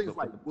know what I'm saying? I think it's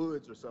like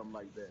Woods or something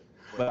like that.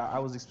 But I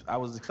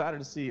was excited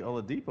to see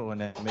Oladipo in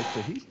that mix.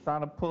 So he's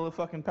trying to pull a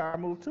fucking power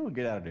move too and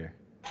get out of there.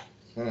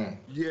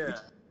 Yeah.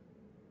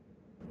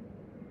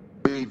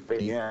 Big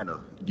Indiana.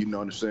 You know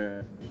what I'm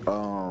saying?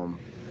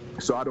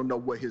 So I don't know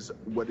what his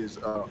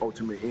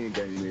ultimate end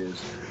game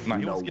is.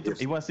 No,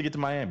 he wants to get to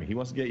Miami. He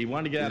wanted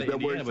to get out of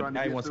Indiana, but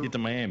now he wants to get to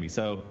Miami.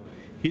 So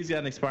he's got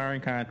an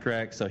expiring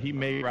contract, so he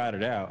may ride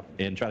it out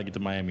and try to get to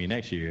Miami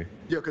next year.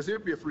 Yeah, because he'll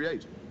be a free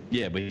agent.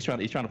 Yeah, but he's trying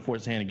to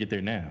force his hand to get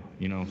there now.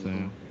 You know what I'm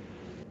saying?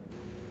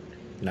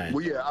 Nice.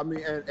 Well, yeah, I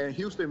mean, and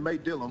Houston may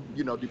deal him,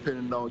 you know,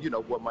 depending on, you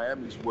know, what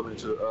Miami's willing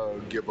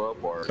to give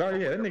up or. Oh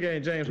yeah, that nigga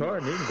ain't James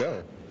Harden. He can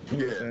go.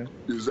 Yeah,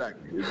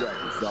 exactly.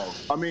 So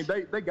I mean,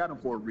 they got him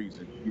for a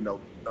reason, you know,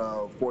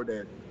 for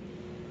that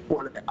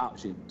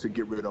option to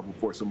get rid of him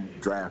for some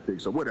draft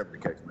picks or whatever the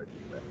case may be,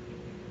 man.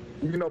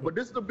 You know, but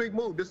this is a big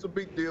move. This is a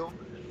big deal.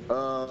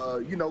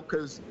 You know,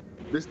 because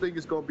this thing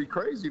is gonna be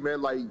crazy,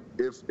 man. Like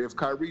if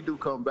Kyrie do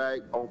come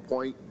back on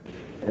point,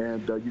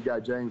 and you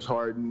got James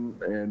Harden,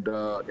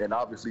 and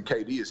obviously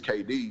KD is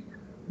KD.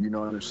 You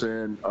know what I'm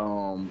saying?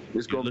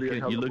 It's gonna be a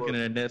hell of a... You're looking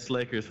at a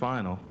Nets-Lakers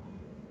final.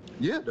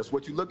 Yeah, that's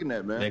what you're looking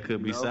at, man. That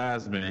could be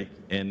seismic,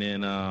 and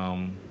then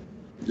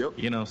yep.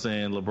 You know what I'm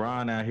saying?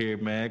 LeBron out here,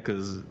 man,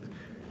 because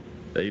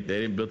they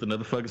didn't build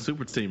another fucking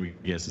super team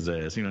against his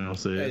ass. You know what I'm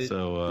saying? Hey,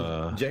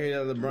 so Jerry,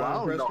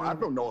 LeBron. Well, I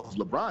don't know if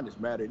LeBron is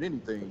mad at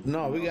anything.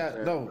 No, we got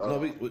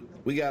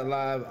we got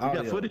live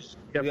audio. We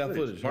got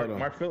footage.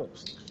 Mark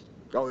Phillips.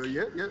 Oh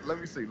yeah. Let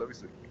me see. Oh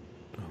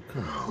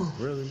come on,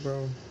 really,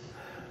 bro?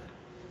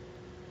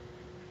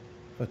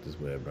 Fuck this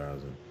web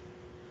browser.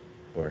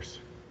 Of course.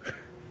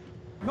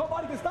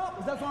 Nobody can stop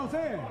us, that's what I'm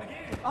saying.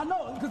 I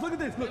know, because look at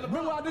this. Look,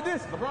 remember when I did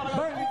this? Come on.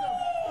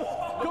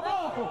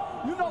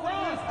 You know what it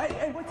is.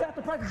 Hey, wait till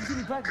after practice. You see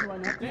me practicing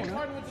right now. James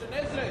Harden went to the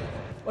Nets today.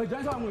 Wait,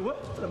 James Harden went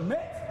what? To the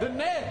Mets? The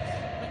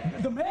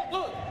Nets. The Mets?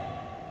 Look.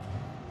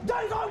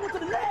 James Harden went to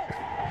the Nets?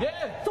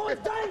 Yeah. So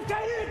it's James,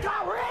 KD, and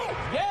Kyrie?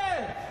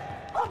 Yeah.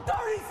 I'm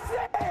 36.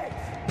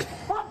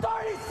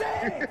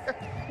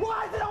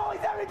 Why is it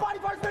always everybody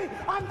versus me?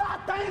 I'm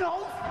not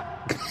Thanos.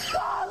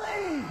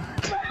 Golly.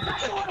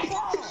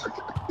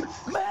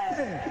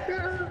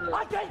 Man,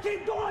 I can't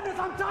keep doing this.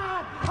 I'm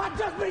tired. I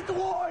just beat the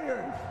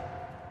Warriors.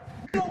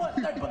 You know what?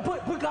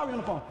 Put Kyrie on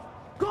the phone.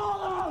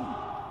 Call him.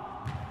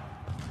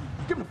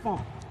 Give him the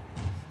phone.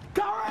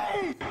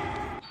 Kyrie!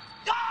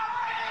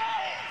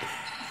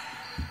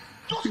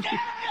 You scared of me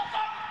or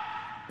something?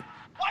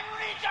 Why you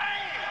need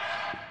James?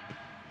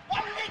 Why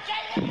you need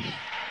KD?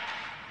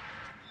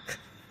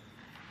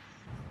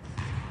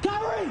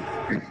 Kyrie!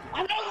 I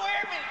know you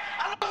hear me.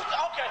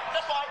 Okay,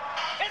 that's fine.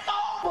 It's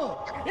over.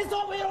 It's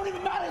over. It don't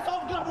even matter. It's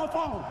over. Get off my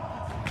phone.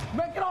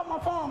 Man, get off my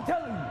phone. I'm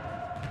telling you.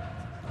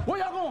 Where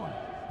y'all going?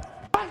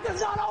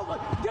 Practice not over.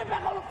 Get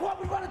back on the court.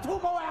 We're running 2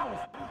 more hours.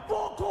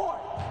 Full court.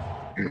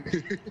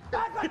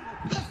 Stop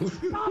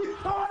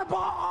throwing the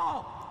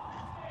ball.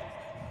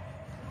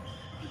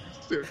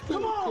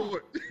 Come on.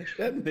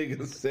 That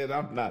nigga said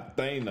I'm not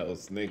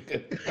Thanos,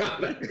 nigga.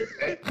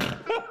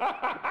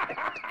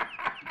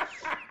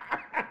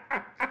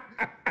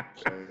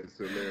 That's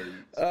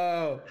hilarious.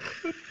 Oh,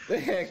 they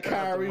had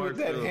Kyrie with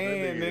that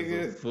hand, that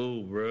nigga.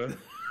 Fool, bro.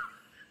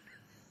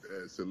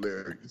 That's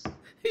hilarious.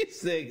 He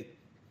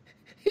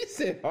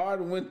said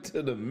Harden went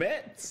to the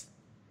Mets.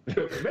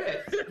 The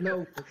Mets?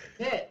 No, the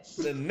Nets.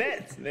 The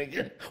Nets,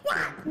 nigga.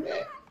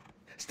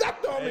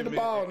 Stop throwing me the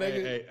ball,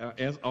 nigga.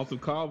 Hey, on some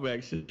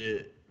callback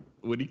shit,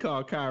 when he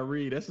called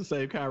Kyrie, that's the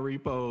same Kyrie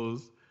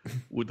pose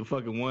with the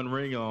fucking one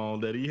ring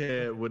on that he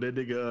had when that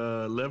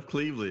nigga left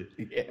Cleveland.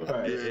 Yeah.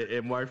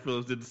 And Mark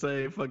Phillips did the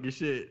same fucking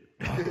shit.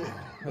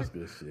 That's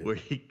good shit. Where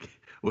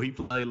he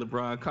played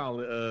LeBron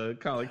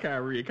calling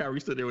Kyrie, and Kyrie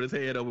stood there with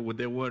his head over with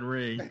that one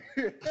ring,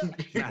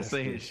 not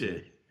saying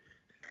shit.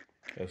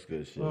 That's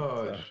good shit.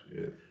 Oh,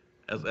 shit.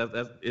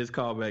 That's his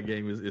callback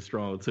game is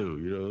strong too.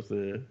 You know what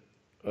I'm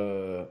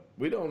saying?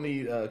 We don't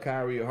need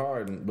Kyrie or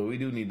Harden, but we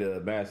do need the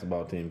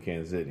basketball team,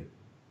 Kansas City.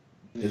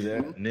 Is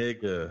that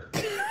nigga?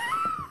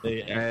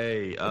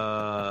 hey,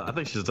 I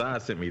think Shazai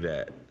sent me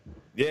that.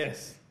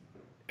 Yes.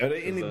 Are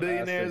there any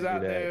billionaires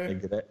out there?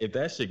 If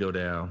that shit go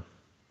down,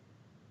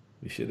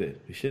 we should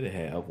have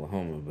had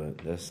Oklahoma, but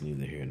that's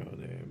neither here nor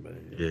there. But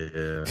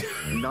yeah.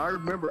 No,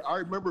 I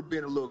remember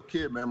being a little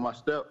kid, man. My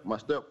step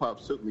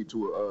pops took me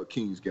to a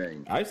Kings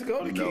game. I used to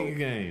go to Kings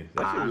games.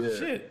 That shit was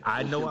shit.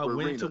 I know I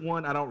went to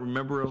one. I don't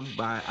remember them,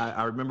 but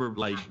I remember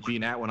like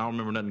being at one. I don't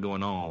remember nothing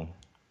going on.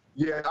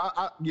 Yeah,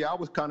 I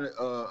was kind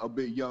of a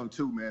bit young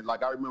too, man.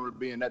 Like I remember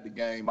being at the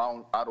game.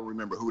 I don't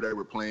remember who they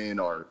were playing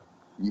or,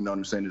 you know what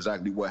I'm saying,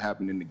 exactly what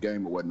happened in the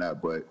game or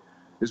whatnot. But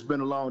it's been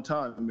a long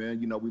time,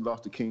 man. You know, we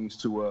lost the Kings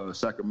to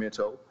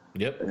Sacramento.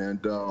 Yep. And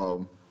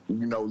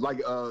you know,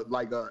 like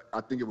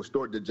I think it was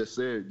Stewart that just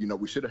said, you know,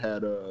 we should have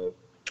had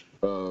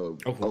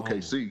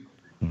OKC.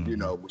 Mm-hmm. You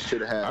know, we should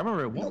have had. I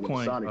remember at one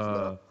point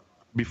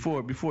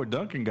before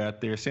Duncan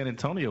got there, San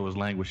Antonio was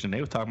languishing. They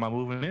was talking about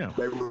moving them.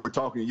 They were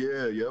talking,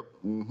 yeah,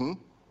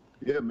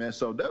 man.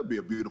 So that would be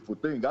a beautiful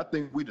thing. I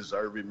think we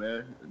deserve it,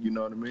 man. You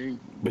know what I mean?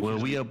 Well,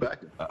 we up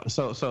back.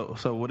 So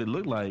what it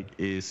looked like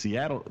is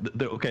Seattle.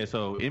 Okay,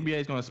 so NBA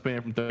is going to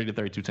expand from 30 to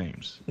 32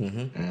 teams,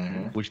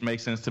 which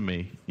makes sense to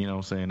me. You know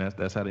what I'm saying?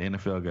 That's how the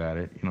NFL got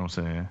it. You know what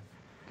I'm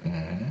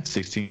saying?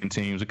 16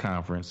 teams a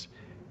conference.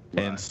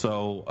 Right. And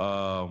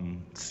so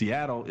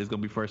Seattle is going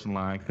to be first in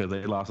line because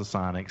they lost the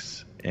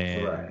Sonics,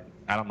 and right.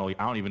 I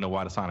don't even know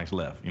why the Sonics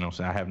left. You know what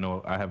I'm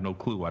saying? I have no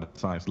clue why the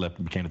Sonics left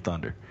and became the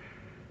Thunder.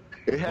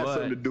 It had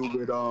something to do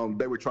with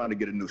they were trying to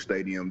get a new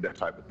stadium, that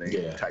type of thing.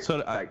 Yeah.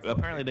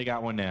 Apparently they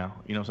got one now.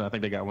 You know, so I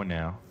think they got one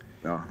now.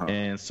 Uh-huh.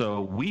 And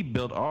so we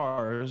built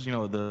ours. You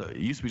know, it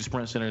used to be the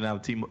Sprint Center, now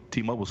the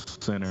T-Mobile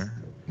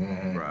Center.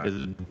 Mm-hmm. Right. It's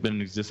been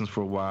in existence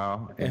for a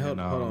while. And hold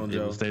on, it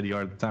Joe. was state of the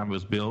art at the time it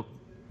was built.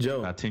 Joe,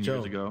 about 10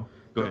 years ago.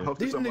 Go ahead.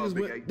 These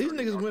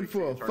niggas went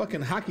for a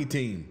fucking hockey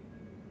team.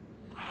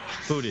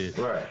 Who did?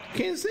 Right.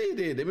 Kansas City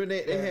did. I mean,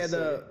 they had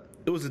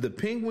it was the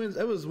Penguins.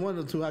 It was one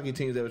of the two hockey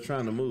teams that was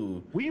trying to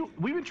move. We've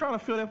been trying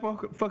to fill that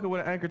fucker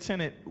with an anchor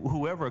tenant,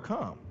 whoever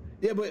come.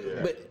 Yeah,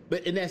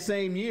 but in that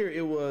same year,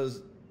 it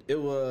was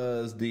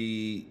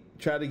the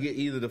try to get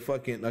either the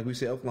fucking, like we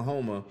said,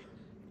 Oklahoma,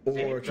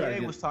 or try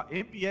to get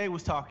NBA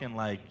was talking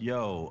like,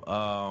 yo,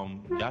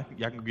 y'all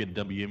can get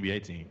a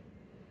WNBA team.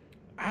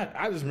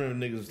 I just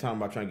remember niggas was talking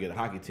about trying to get a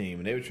hockey team,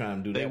 and they were trying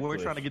to do that. They were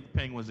trying to get the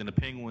Penguins, and the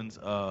Penguins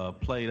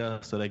played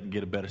us so they can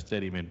get a better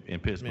stadium in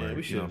Pittsburgh. Man,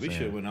 we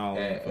should went all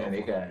in.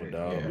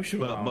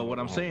 But what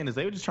I'm saying is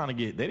they were just trying to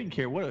get. They didn't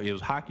care what it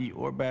was, hockey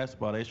or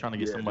basketball. They was trying to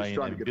get somebody in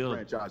there to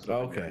build.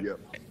 Okay. Yep.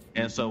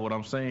 And so what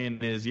I'm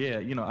saying is,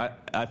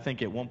 I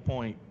think at one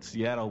point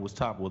Seattle was the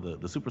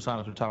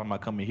Supersonics were talking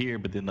about coming here,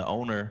 but then the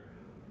owner,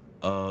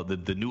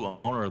 the new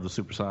owner of the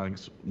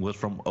Supersonics was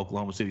from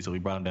Oklahoma City, so we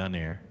brought him down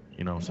there.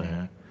 You know what I'm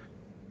saying?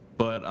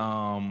 But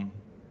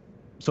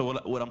so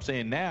what I'm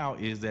saying now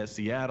is that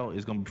Seattle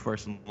is going to be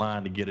first in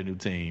line to get a new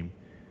team.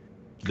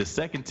 The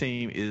second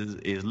team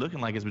is looking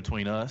like it's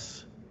between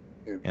us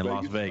and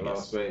Las Vegas.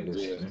 Las Vegas.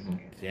 Yeah.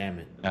 Damn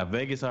it. Now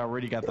Vegas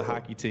already got the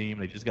hockey team.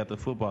 They just got the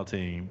football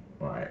team.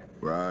 Right.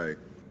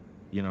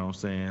 You know what I'm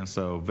saying?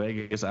 So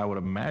Vegas, I would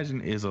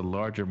imagine, is a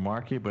larger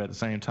market, but at the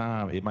same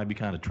time, it might be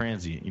kind of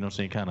transient. You know what I'm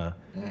saying? Kind of.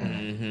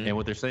 Mm-hmm. And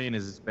what they're saying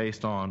is it's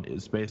based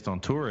on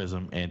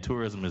tourism, and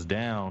tourism is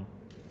down.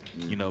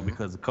 You know,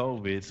 because of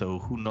COVID, so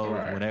who knows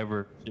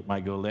whenever it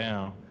might go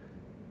down,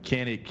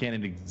 can it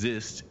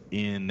exist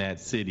in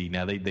that city?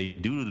 Now they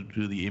do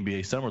the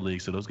NBA Summer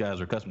League, so those guys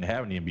are accustomed to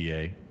having the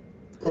NBA.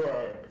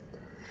 Right.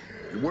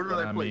 Where do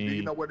they play? Do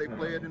you know where they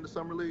play it in the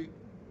Summer League?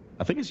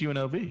 I think it's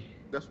UNLV.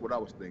 That's what I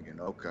was thinking.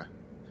 Okay.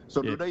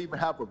 So do they even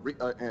have a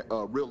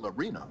real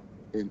arena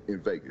in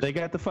Vegas? They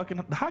got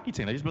the hockey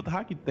team. They just built the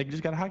hockey. They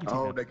just got a hockey team.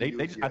 Oh, I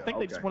think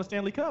they just won a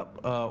Stanley Cup.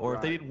 Or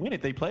if they didn't win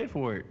it, they played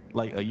for it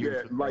like a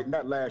year. Yeah, like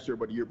not last year,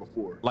 but the year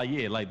before. Like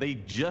they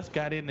just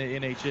got in the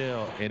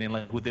NHL, and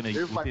then within a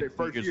year, it was like their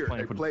first year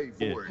they played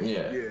for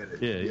it.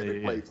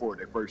 They played for it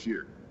their first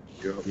year.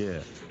 Yeah.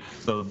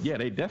 So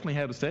they definitely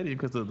have the stadium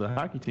because the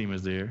hockey team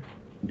is there.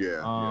 Yeah.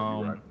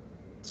 You're right.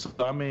 So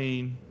I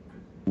mean,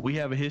 we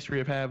have a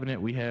history of having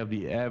it. We have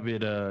the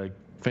avid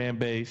fan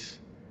base.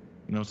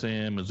 You know what I'm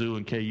saying? Mizzou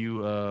and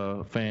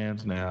KU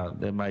fans. Now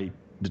that might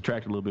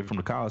detract a little bit from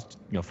the college,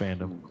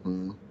 fandom.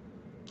 Mm-hmm.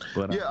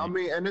 But I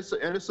mean, and it's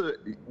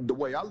the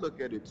way I look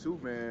at it too,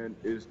 man,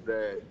 is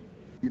that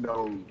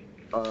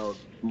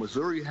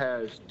Missouri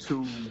has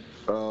two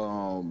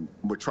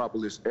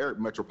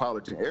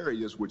metropolitan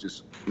areas, which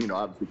is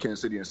obviously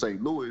Kansas City and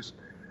St. Louis,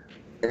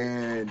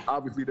 and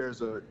obviously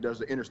there's an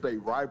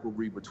interstate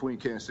rivalry between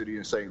Kansas City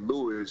and St.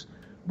 Louis.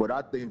 But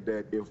I think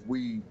that if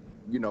we,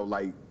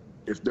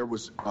 if there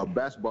was a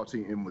basketball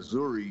team in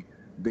Missouri,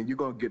 then you're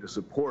gonna get the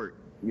support.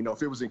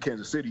 If it was in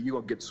Kansas City, you're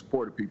gonna get the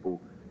support of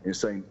people in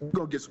St. You're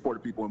gonna get support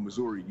of people in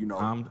Missouri.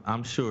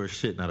 I'm sure as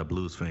shit not a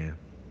Blues fan.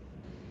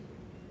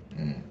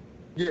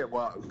 Yeah,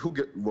 well,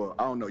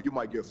 I don't know. You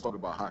might give a fuck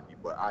about hockey,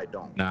 but I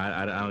don't. No,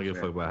 I don't give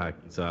a fuck about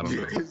hockey, so I don't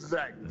know.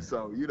 Exactly.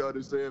 So you know what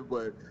I'm saying,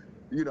 but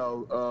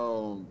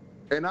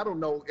and I don't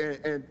know,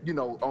 and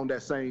on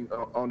that same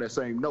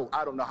note,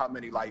 I don't know how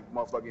many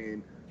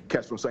motherfucking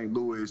cats from St.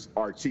 Louis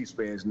are Chiefs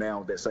fans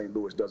now that St.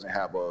 Louis doesn't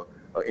have a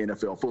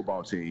NFL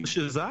football team.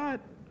 Shazad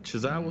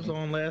was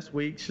on last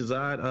week.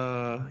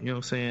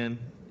 Shazad,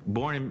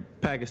 born in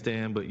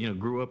Pakistan, but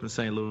grew up in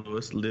St.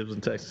 Louis, lives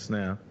in Texas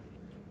now.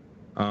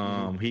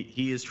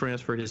 He has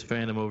transferred his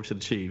fandom over to the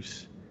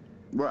Chiefs.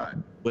 Right.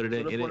 But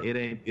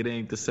it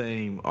ain't the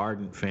same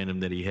ardent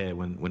fandom that he had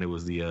when it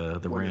was the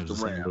Rams in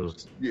St.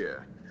 Louis. Yeah.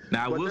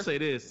 Now I will say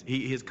this: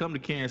 he has come to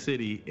Kansas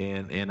City,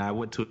 and I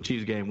went to a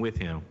Chiefs game with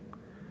him.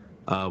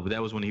 But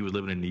that was when he was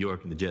living in New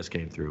York and the Jets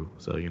came through.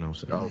 So you know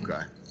what I'm saying.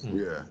 Okay.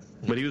 Yeah.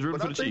 But he was rooting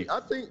for the Chiefs.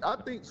 I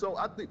think so.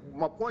 I think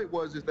my point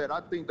was that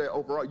I think that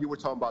overall you were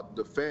talking about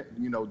the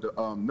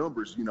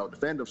numbers, the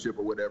fandomship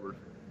or whatever.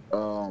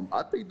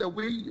 I think that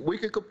we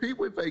can compete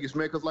with Vegas,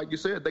 man, because like you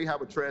said, they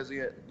have a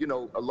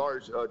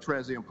large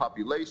transient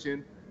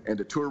population, and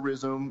the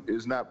tourism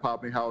is not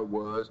popping how it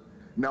was.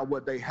 Now,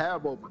 what they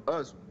have over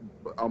us,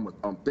 I'm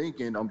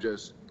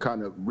just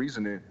kind of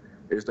reasoning,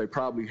 is they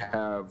probably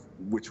have,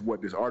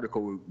 what this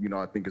article,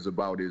 I think is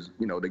about is,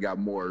 they got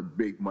more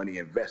big money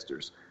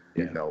investors,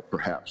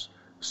 perhaps.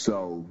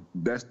 So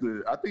I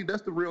think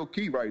that's the real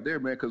key right there,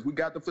 man, because we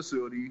got the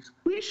facilities.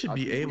 We should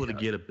be able to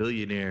get a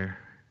billionaire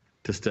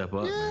to step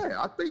up. Yeah, man.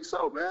 I think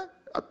so, man.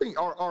 I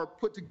think or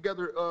put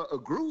together a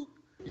group.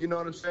 You know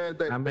what I'm saying?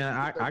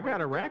 I got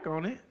a rack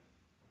on it.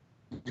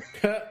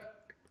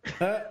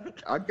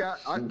 I got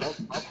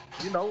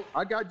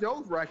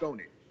Joe's rack on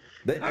it.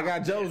 I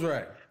got Joe's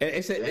right. And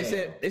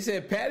they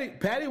said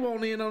Patty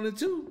won't in on it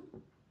too.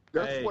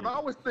 That's what I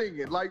was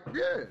thinking. Like,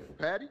 yeah,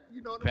 Patty,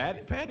 you know.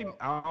 Patty.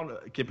 I don't know.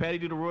 Can Patty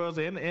do the Royals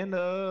and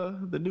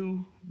the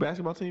new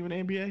basketball team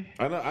in the NBA?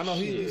 I know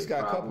he at least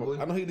got a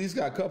couple. I know he at least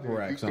got a couple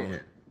racks on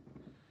it.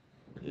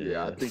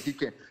 Yeah, I think he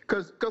can.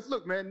 Cause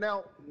look, man,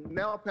 now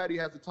Patty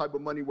has the type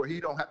of money where he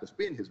don't have to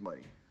spend his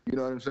money. You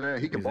know what I'm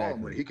saying? He can borrow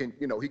money. He can,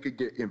 he could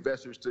get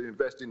investors to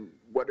invest in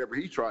whatever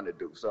he's trying to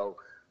do. So,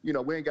 we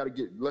ain't got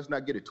to let's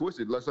not get it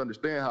twisted. Let's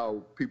understand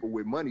how people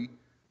with money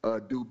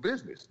do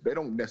business. They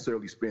don't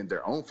necessarily spend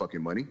their own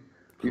fucking money.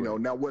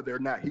 Now whether or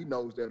not he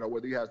knows that or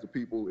whether he has the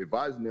people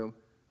advising him,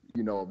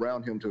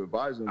 around him to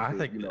advise him. I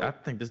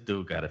think this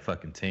dude got a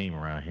fucking team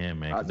around him,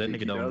 man. Because that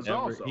nigga don't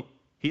never.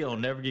 He'll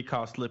never get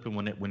caught slipping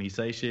when he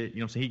say shit. You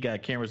know what I'm saying? He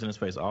got cameras in his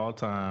face all the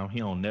time. He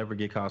don't never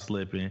get caught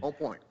slipping. On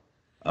point.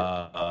 You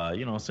know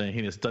what I'm saying?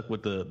 He just stuck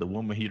with the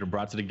woman he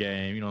brought to the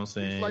game. You know what I'm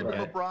saying? He's like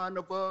the LeBron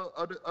of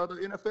other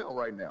NFL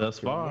right now. Thus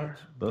far,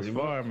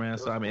 man.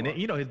 So I mean,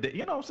 you know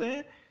what I'm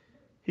saying?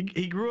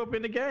 He grew up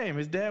in the game.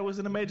 His dad was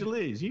in the major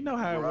leagues. You know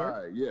how it works.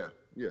 Right?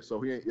 Yeah.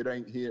 So it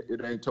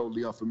ain't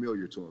totally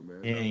unfamiliar to him,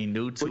 man. He ain't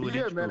new to it.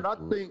 Yeah, man. I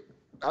think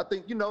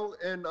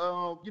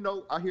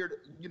I hear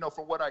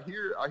from what I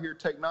hear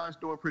Tech Nine's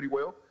doing pretty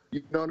well.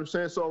 You know what I'm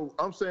saying? So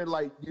I'm saying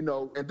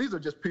and these are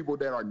just people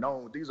that are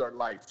known. These are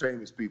like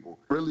famous people.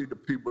 Really, the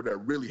people that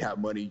really have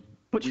money.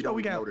 But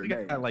we got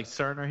like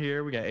Cerner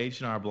here. We got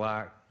H&R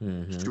Block.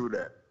 Mm-hmm. True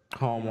that.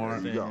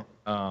 Hallmark.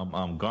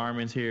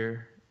 Garmin's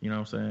here. You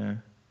know what I'm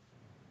saying?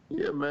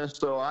 Yeah, man.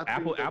 So I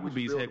think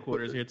Applebee's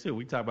headquarters here too.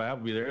 We talked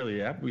about Applebee's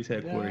earlier. Applebee's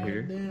headquarters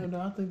here. Damn,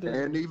 no, I think that.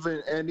 And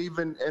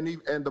even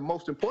the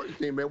most important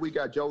thing, man, we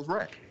got Joe's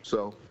rack.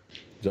 So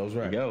Joe's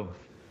rack. Yo,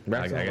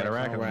 I got a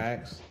rack.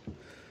 Racks.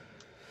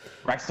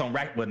 Racks on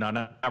rack, but no,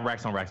 not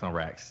racks on racks on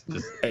racks.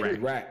 Just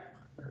rack.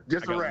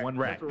 Just a rack. One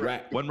rack.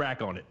 One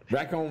rack on it.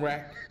 Rack on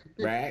rack.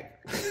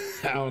 Rack.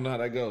 I don't know how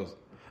that goes.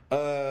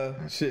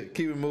 Shit.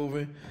 Keep it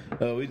moving.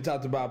 We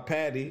talked about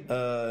Patty.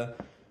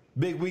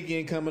 Big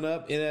weekend coming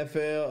up.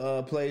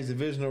 NFL plays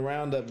divisional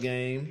roundup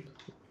game.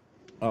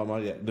 Oh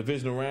my God,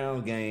 divisional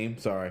round game.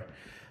 Sorry.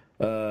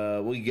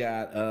 We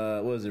got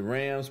what is it?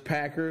 Rams,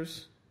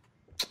 Packers,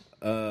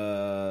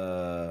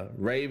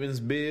 Ravens,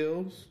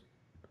 Bills,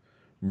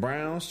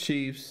 Browns,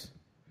 Chiefs,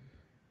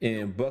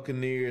 and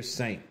Buccaneers,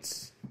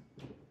 Saints.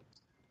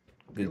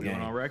 Good game.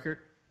 Going on record?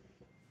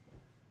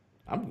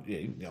 I'm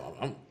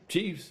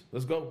Chiefs.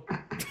 Let's go.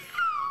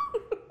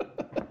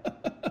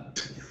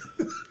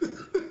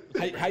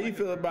 How you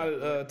feel about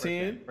it,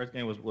 10? First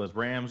game was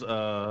Rams,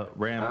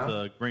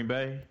 Green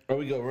Bay. Oh,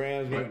 we go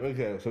Rams.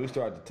 Okay, so we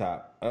start at the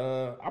top.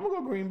 I'm going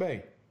to go Green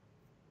Bay.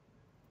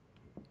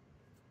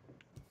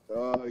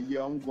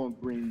 Yeah, I'm going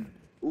Green.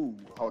 Ooh,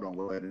 hold on.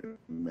 Wait a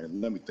minute.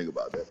 Let me think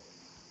about that.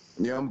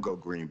 Yeah, I'm going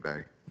to go Green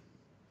Bay.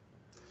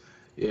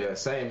 Yeah,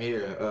 same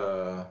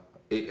here.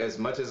 As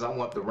much as I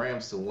want the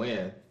Rams to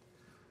win,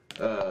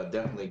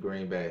 definitely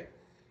Green Bay.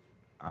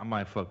 I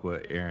might fuck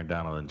with Aaron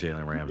Donald and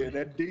Jalen Ramsey. Yeah,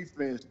 that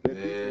defense.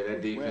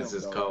 That defense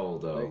is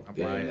cold, though.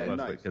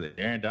 Because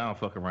Aaron Donald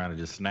fuck around and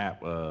just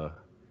snap. Yeah.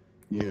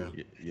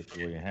 You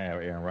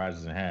have Aaron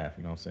Rodgers in half.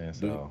 You know what I'm saying?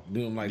 So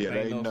do him like Thanos.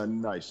 That ain't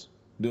nothing nice.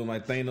 Do him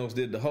like Thanos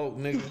did the Hulk,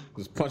 nigga.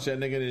 Just punch that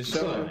nigga in his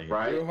shoulder,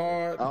 right? Real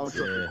hard. I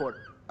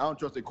don't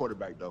trust the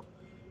quarterback though.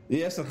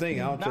 Yeah, that's the thing.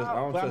 I don't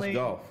trust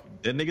golf.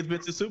 That nigga's been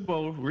to the Super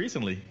Bowl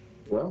recently.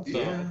 Well, so,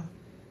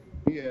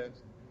 yeah.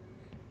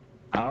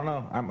 I don't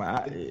know.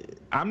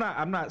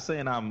 I'm not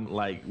saying I'm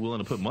like willing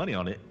to put money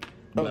on it,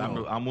 but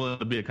I'm willing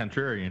to be a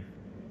contrarian.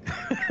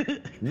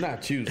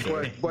 Not you,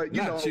 sir. But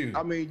you Not know, you.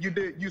 I mean,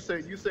 you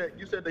said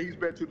that he's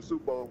been to the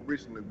Super Bowl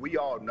recently. We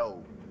all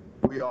know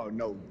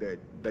that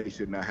they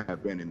should not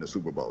have been in the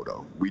Super Bowl,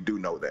 though. We do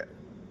know that.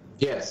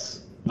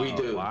 Yes, we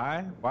do.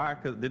 Why?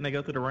 Because didn't they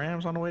go through the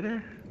Rams on the way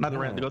there? Not the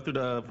Rams. They go through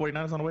the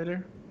 49ers on the way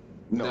there?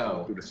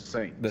 No, through the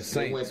Saints. The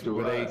Saints,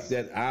 where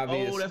that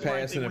obvious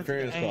pass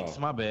interference call.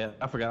 My bad.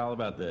 I forgot all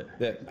about that.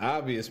 That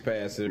obvious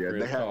pass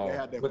interference call.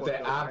 With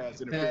that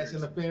obvious pass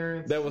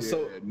interference. That was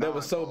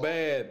so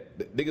bad.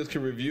 Niggas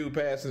can review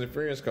pass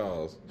interference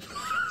calls.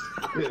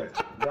 Yeah,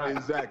 right.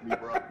 Exactly,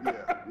 bro.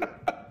 Yeah.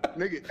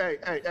 Nigga,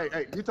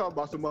 hey, you talking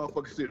about some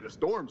motherfuckers should have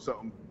stormed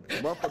something.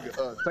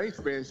 Motherfucking Saints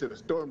fans should have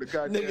stormed the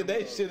goddamn Nigga,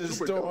 they should have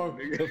stormed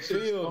the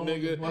field,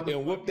 nigga,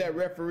 and whooped that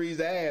referee's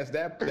ass.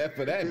 That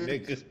for that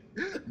nigga.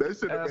 That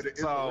should have been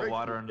That's all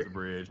water under the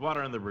bridge.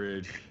 Water under the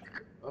bridge.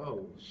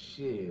 Oh,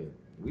 shit.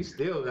 We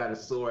still got a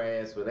sore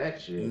ass for that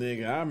shit.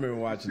 Nigga, I remember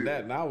watching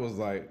that, and I was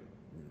like,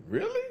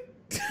 really?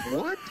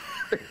 What?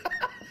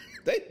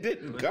 They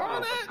didn't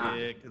call that?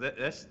 Yeah,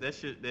 cause that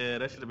should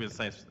have been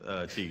Saints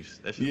Chiefs.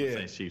 That should have been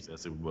Saints Chiefs at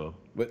Super Bowl.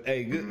 But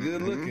hey,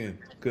 good looking,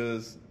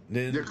 because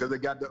then because they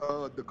got the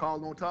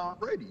call on Tom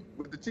Brady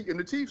with in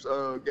the Chiefs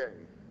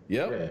game.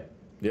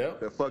 Yep.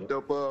 That fucked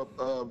up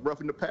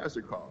roughing the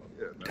passer call.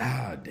 Yeah,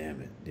 God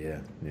damn it.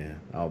 Yeah.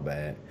 All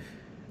bad.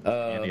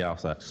 And the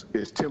outside.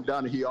 It's Tim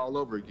Donny all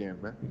over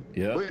again, man.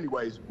 Yeah. But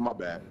anyways, my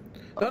bad.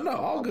 No,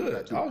 all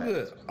good.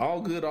 All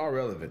good, all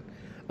relevant.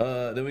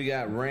 Then we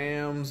got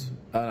Ravens,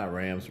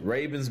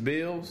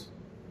 Bills.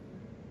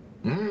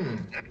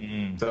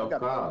 So I gotta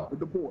go with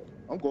the boy.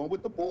 I'm going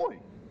with the boy.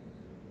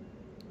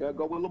 Gotta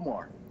go with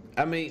Lamar.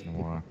 I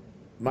mean,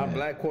 my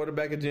black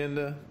quarterback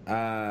agenda.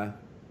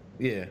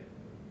 Yeah,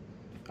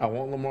 I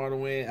want Lamar to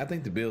win. I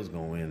think the Bills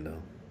gonna win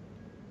though.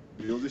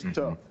 Bills is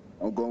tough.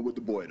 I'm going with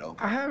the boy though.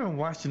 I haven't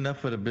watched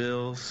enough of the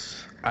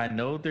Bills. I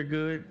know they're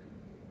good.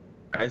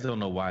 I just don't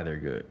know why they're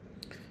good.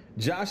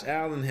 Josh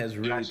Allen has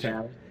really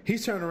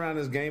he's turned around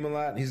his game a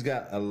lot. He's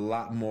got a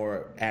lot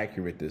more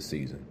accurate this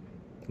season.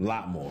 A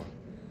lot more.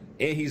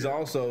 And he's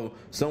also,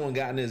 someone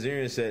got in his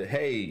ear and said,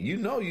 hey, you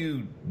know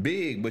you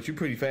big, but you're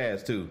pretty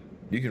fast too.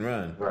 You can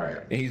run. Right.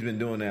 And he's been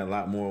doing that a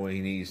lot more when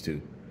he needs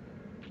to.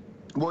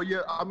 Well, yeah,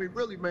 I mean,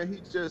 really, man,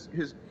 he's just,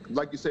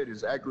 like you said,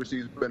 his accuracy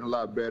has been a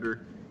lot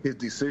better. His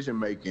decision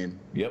making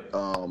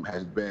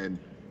has been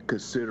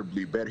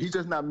considerably better. He's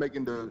just not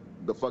making the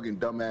fucking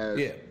dumbass.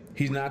 Yeah.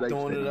 He's not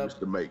throwing it up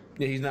to make.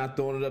 Yeah, he's not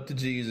throwing it up to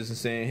Jesus and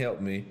saying,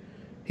 help me.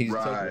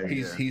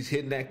 He's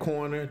hitting that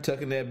corner,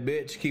 tucking that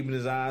bitch, keeping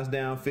his eyes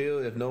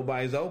downfield. If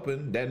nobody's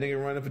open, that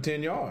nigga running for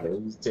 10 yards.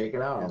 He's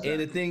taking off. And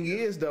the thing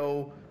is,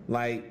 though,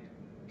 like,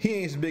 he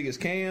ain't as big as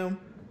Cam,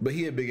 but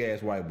he a big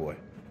ass white boy.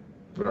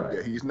 Right.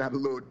 Yeah, he's not a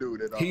little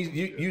dude at all.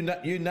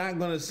 You're not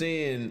gonna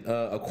send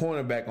a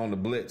cornerback on the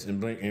blitz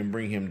and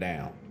bring him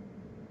down.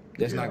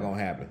 That's not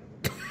gonna happen.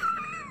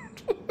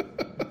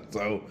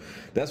 So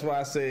that's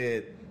why I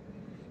said,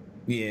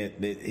 yeah,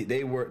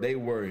 they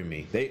worry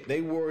me.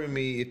 They worry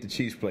me if the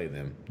Chiefs play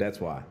them. That's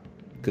why,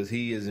 because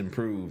he is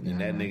improved and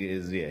that nigga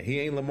is he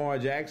ain't Lamar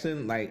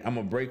Jackson. Like, I'm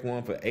gonna break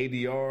one for 80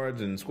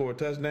 yards and score a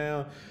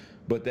touchdown,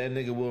 but that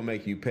nigga will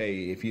make you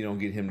pay if you don't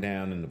get him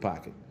down in the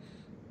pocket.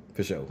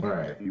 For sure.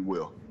 Right. He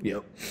will.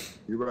 Yep.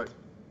 You're right.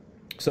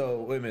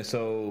 So, wait a minute.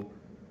 So,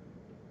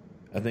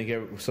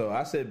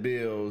 I said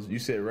Bills. You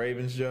said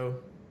Ravens, Joe?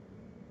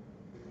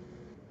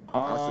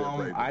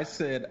 I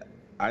said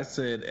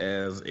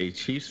as a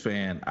Chiefs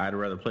fan, I'd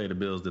rather play the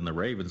Bills than the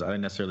Ravens. I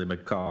didn't necessarily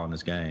make a call on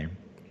this game.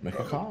 Make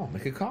a call.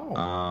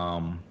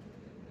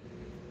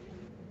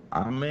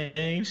 I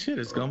mean, shit,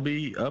 it's going to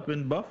be up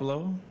in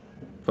Buffalo.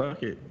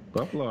 Fuck it.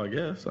 Buffalo, I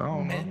guess. I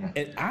don't know.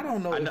 And I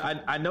don't know.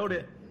 I know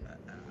that.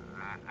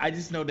 I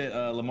just know that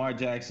Lamar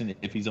Jackson,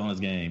 if he's on his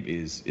game,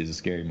 is a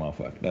scary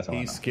motherfucker. That's all.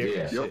 He's scary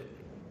as shit.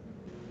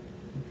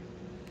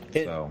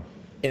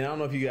 And I don't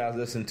know if you guys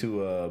listened to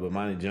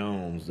Bomani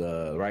Jones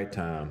Right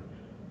Time,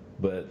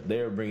 but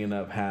they were bringing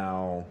up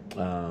how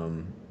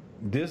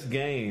this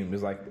game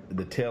is like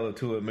the tale of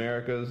two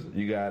Americas.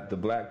 You got the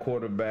black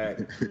quarterback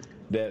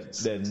that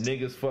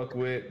niggas fuck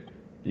with.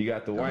 You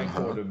got the white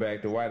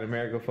quarterback the white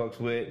America fucks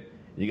with.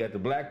 You got the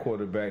black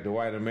quarterback, the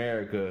white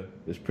America,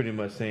 that's pretty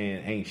much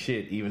saying ain't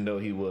shit, even though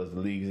he was the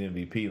league's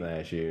MVP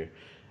last year.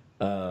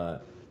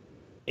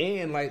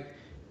 And like,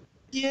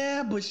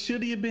 yeah, but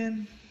should he have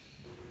been?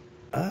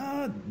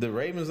 The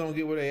Ravens don't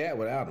get where they at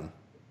without him.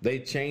 They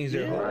changed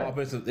their whole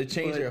offensive. They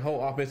changed their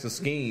whole offensive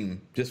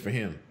scheme just for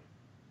him.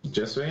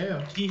 Just for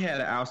him. He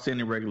had an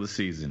outstanding regular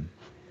season.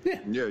 Yeah,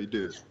 he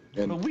did.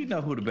 But we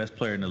know who the best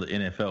player in the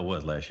NFL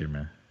was last year,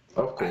 man.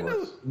 Of course. I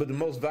know, but the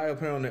most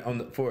valuable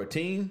player for a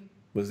team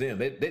was them.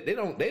 They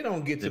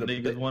don't get to the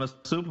niggas won a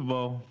Super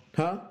Bowl.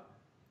 Huh?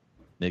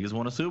 Niggas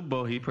won a Super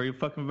Bowl. He's pretty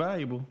fucking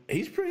valuable.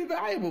 He's pretty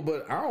valuable,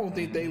 but I don't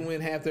think they win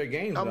half their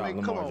games without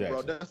Lamar come on, Jackson.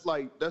 bro. That's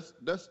like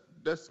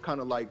that's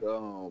kind of like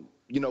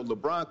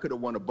LeBron could have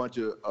won a bunch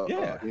of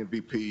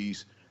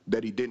MVPs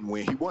that he didn't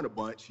win. He won a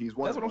bunch. He's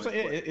won. That's what I'm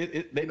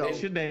saying.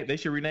 They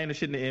should rename the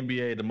shit in the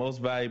NBA the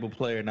most valuable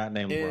player not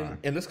named LeBron.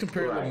 And let's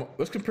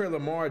compare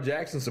Lamar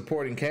Jackson's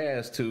supporting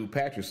cast to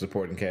Patrick's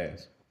supporting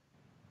cast.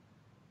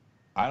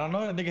 I don't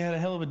know. That nigga had a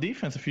hell of a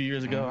defense a few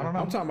years ago. I don't know.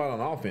 I'm talking about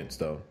on offense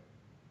though.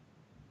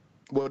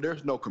 Well,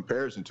 there's no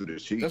comparison to the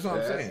Chiefs. That's what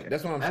I'm saying.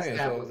 That's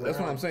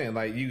what I'm saying.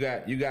 Like you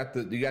got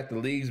the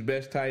league's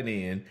best tight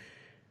end.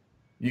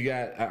 You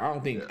got I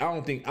don't think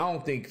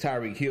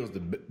Tyreek Hill's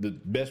the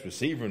best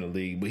receiver in the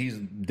league, but he's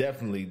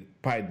definitely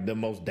probably the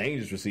most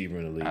dangerous receiver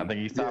in the league. I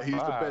think he's top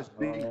five.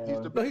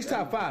 He's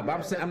top five.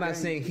 But I'm not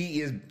saying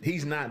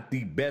he's not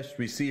the best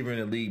receiver in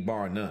the league,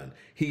 bar none.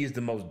 He is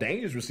the most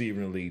dangerous receiver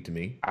in the league to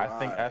me. I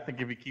think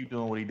if he keep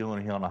doing what he's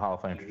doing, he's on a Hall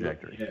of Fame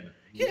trajectory.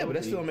 Yeah, but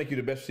that still don't make you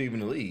the best receiver in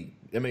the league.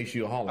 That makes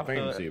you a Hall of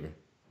Fame receiver.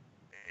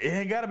 It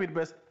ain't got to be the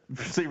best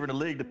receiver in the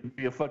league to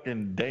be a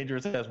fucking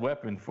dangerous ass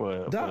weapon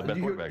for the best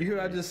quarterback. You hear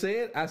what I just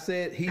said? I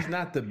said he's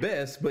not the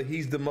best, but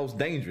he's the most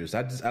dangerous.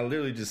 I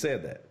literally just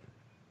said that.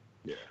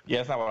 Yeah,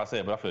 that's not what I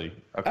said, but I feel you.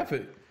 Okay. I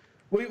feel.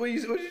 What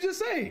did you just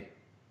say?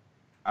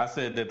 I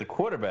said that the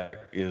quarterback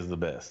is the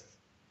best.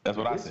 That's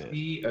what I said. Would this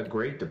be a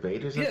great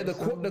debaters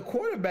episode? The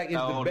quarterback is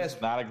the best.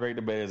 It's not a great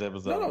debaters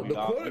episode.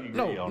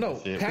 No.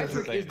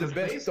 Patrick is the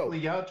best.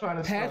 Y'all trying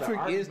to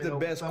Patrick is the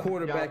best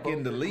quarterback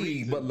in the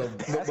league, but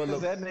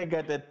that nigga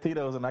got that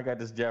Tito's and I got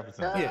this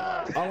Jefferson.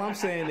 Yeah. All I'm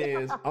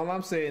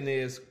saying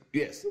is,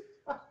 yes.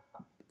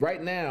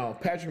 Right now,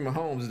 Patrick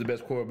Mahomes is the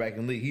best quarterback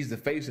in the league. He's the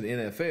face of the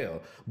NFL.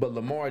 But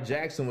Lamar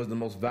Jackson was the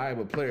most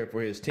valuable player for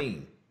his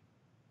team.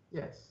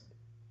 Yes.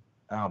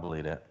 I don't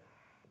believe that.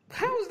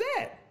 How is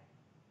that?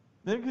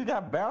 Nigga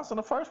got bounced in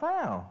the first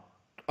round.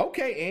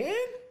 Okay,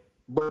 and?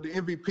 But the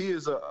MVP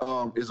is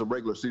a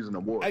regular season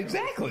award.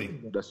 Exactly.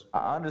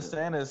 I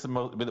understand it's the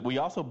most, but we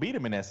also beat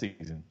him in that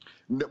season.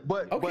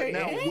 But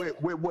now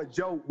with what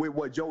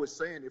Joe is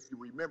saying, if you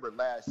remember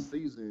last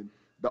season,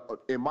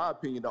 in my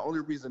opinion, the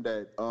only reason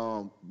that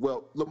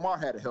Lamar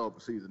had a hell of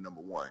a season,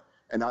 number one,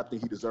 and I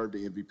think he deserved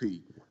the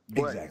MVP.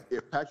 But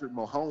if Patrick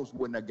Mahomes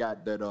wouldn't have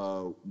got that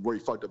where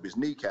he fucked up his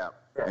kneecap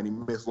and he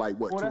missed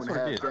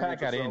 2.5 games.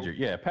 Pat got injured.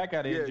 Yeah, Pat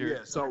got injured.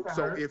 Yeah. So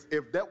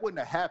if that wouldn't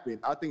have happened,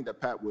 I think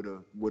that Pat would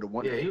have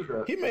won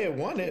it. He may have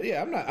won it.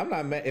 Yeah, I'm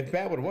not mad. If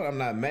Pat would have won, I'm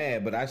not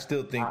mad. But I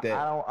still think that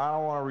I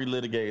don't want to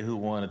relitigate who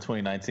won the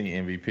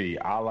 2019 MVP.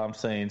 All I'm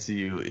saying to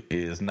you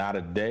is not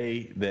a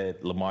day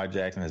that Lamar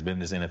Jackson has been in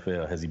this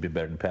NFL has he been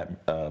better than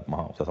Pat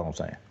Mahomes. That's all I'm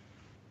saying.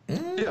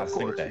 Yeah, of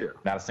course. Yeah.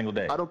 Not a single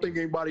day. I don't think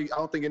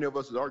any of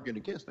us is arguing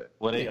against that.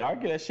 Well, they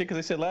argue that shit because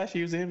they said last year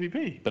he was the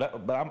MVP.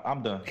 But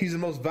I'm done. He's the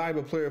most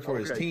valuable player for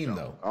his team,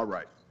 though. All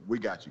right, we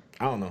got you.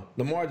 I don't know.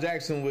 Lamar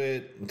Jackson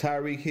with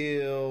Tyreek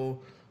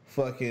Hill,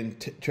 fucking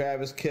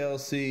Travis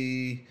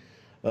Kelce.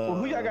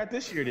 Who y'all got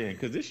this year then?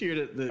 Because this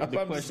year the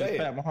question is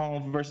Pat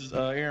Mahomes versus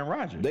Aaron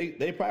Rodgers.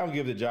 They probably don't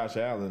give it to Josh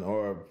Allen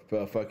or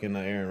fucking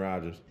Aaron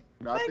Rodgers.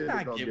 They're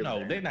not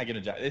getting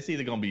a job. It's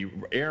either going to be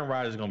Aaron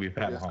Rodgers or going to be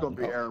Pat Mahomes. It's going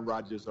to be Aaron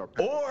Rodgers or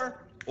Pat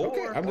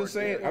Or I'm just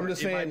saying.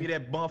 It might be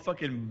that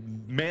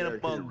motherfucking man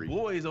among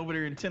boys over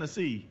there in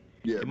Tennessee.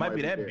 Yeah, it might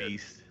be that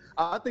beast.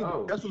 I think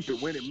that's who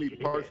should win it. Me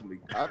personally,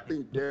 I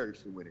think Derek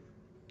should win it.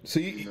 So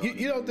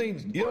you don't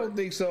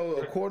think so?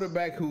 A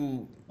quarterback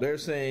who they're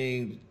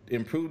saying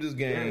improved his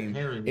game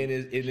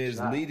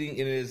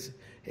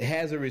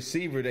has a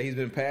receiver that he's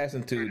been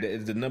passing to that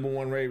is the number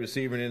one rated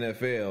receiver in the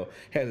NFL,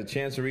 has a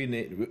chance of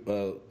winning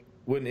the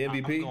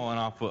MVP. I'm going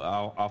off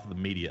of the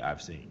media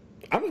I've seen.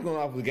 I'm just going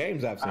off of the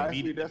games I've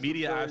seen.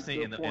 Media I've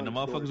seen, and the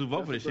motherfuckers who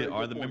vote for this shit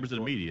are the members of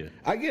the media.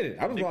 I get it.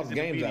 I'm just going off the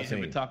games I've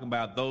seen. Been talking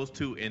about those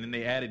two, and then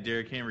they added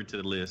Derrick Henry to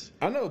the list.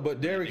 I know, but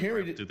Derrick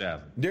Henry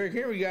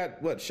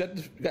got shut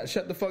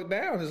the fuck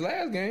down his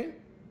last game.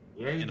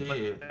 Yeah, he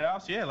did.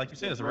 Yeah, like you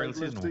said, it's a regular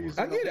season award.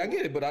 I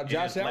get it, but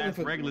Josh Allen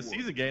for regular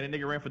season game, that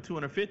nigga ran for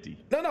 250.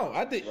 No,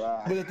 I think.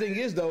 But the thing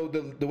is, though,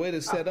 the way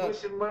it's set up,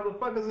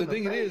 the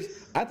thing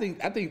is, I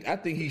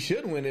think he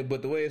should win it.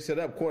 But the way it's set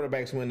up,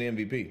 quarterbacks win the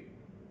MVP.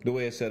 The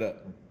way it's set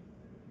up.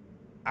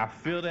 I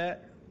feel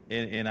that,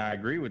 and I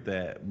agree with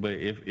that. But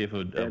if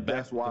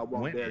that's why I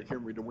want Derrick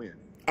Henry to win.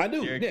 I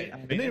do. Yeah,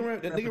 the nigga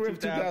ran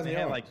for 2,000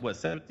 yards. Like what,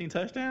 17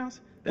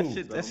 touchdowns? That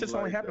shit's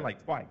only happened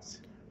like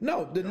twice.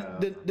 No, the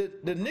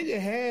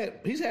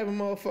nigga he's having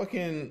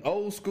motherfucking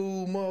old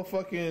school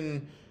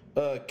motherfucking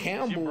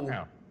Campbell. Jim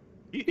Brown.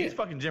 He's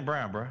fucking Jim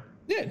Brown, bro.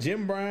 Yeah,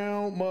 Jim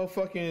Brown,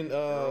 motherfucking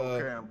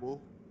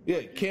Campbell.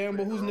 Yeah,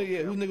 Campbell. Who's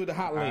nigga with the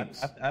hot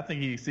links? I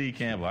think he see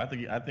Campbell. I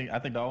think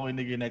the only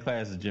nigga in that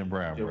class is Jim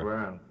Brown, bro. Jim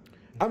Brown.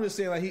 I'm just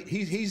saying, like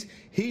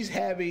he's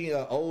having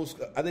an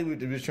old. I think we're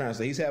just trying to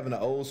say he's having an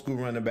old school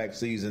running back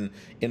season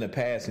in a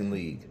passing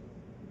league.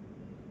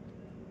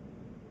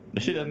 The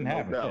shit doesn't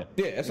happen.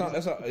 Yeah, that's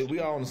all. We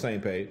all on the same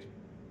page.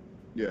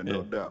 Yeah,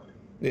 no doubt.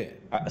 Yeah.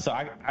 So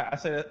I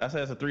said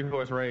it's a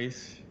 3-horse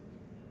race.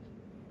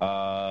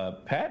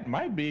 Pat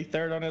might be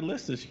third on that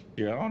list this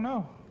year. I don't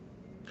know.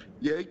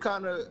 Yeah, he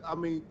kind of. I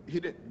mean, he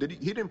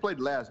didn't play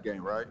the last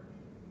game, right?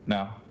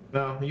 No,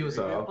 he was.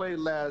 He didn't play the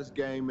last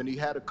game, and he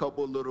had a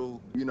couple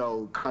little,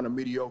 kind of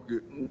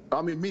mediocre.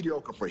 I mean,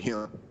 mediocre for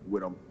him.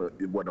 What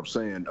I'm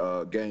saying,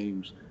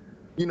 games.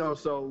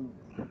 So.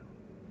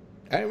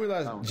 I didn't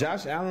realize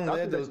Josh Allen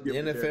led the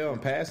NFL in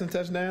passing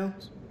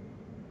touchdowns.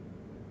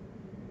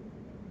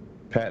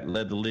 Pat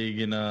led the league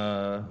in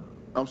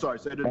I'm sorry,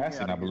 say that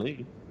passing, again. I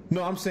believe.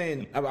 No, I'm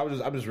saying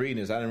I'm just reading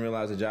this. I didn't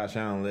realize that Josh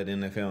Allen led the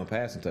NFL in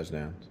passing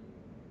touchdowns.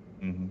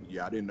 Mm-hmm.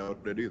 Yeah, I didn't know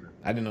that either.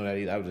 I didn't know that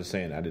either. I was just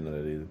saying I didn't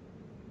know that either.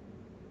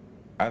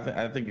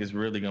 I think it's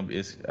really gonna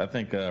be. I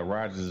think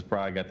Rodgers has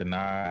probably got the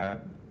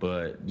nod,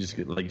 but just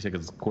like you said,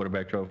 because it's a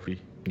quarterback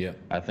trophy. Yeah.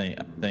 I think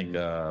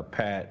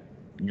Pat,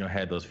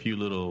 had those few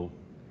little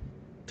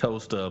toe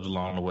stubs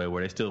along the way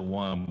where they still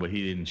won, but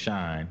he didn't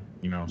shine.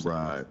 You know what I'm saying?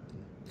 Right.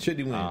 Should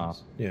he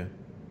wins? Yeah.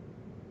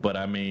 But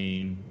I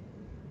mean,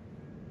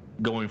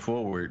 going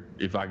forward,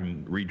 if I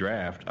can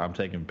redraft, I'm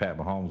taking Pat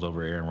Mahomes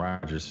over Aaron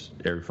Rodgers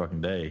every fucking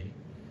day.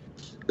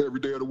 Every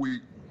day of the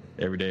week.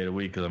 Every day of the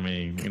week, because I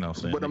mean,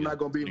 saying. But I'm not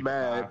gonna be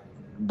mad.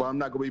 But I'm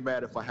not gonna be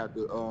mad if I have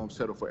to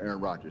settle for Aaron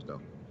Rodgers,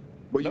 though.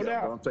 But no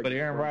doubt. But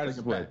Aaron Rodgers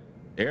is what?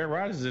 Aaron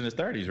Rodgers is in his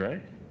 30s,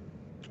 right?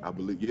 I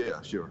believe.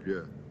 Yeah, sure.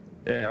 Yeah.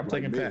 Yeah, I'm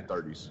taking Pat.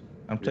 Mid-30s.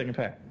 I'm taking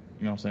Pat.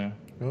 You know what I'm saying?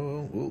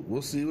 Oh,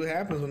 we'll see what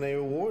happens when they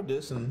award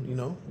this, and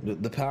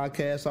the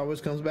podcast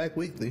always comes back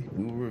weekly.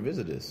 We will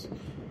revisit this.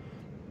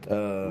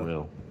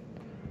 Will.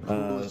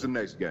 Who's the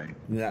next game?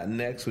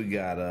 Next we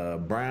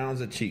got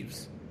Browns and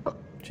Chiefs.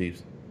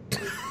 Chiefs.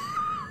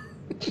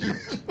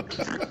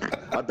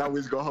 I thought we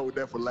was gonna hold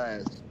that for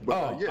last.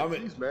 But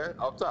Chiefs, man,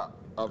 up top.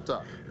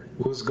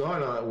 What's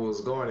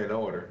going in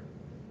order?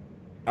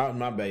 Oh,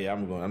 my bad. Yeah,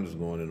 I'm just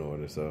going in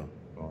order. So.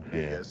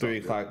 Yeah, 3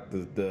 o'clock,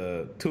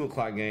 the 2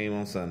 o'clock game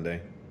on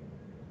Sunday.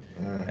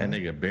 That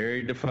nigga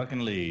buried the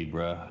fucking lead,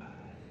 bro.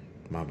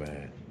 My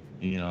bad.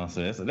 You know what I'm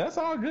saying? So that's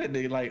all good,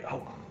 nigga. Like,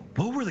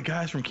 what were the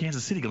guys from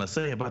Kansas City gonna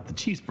say about the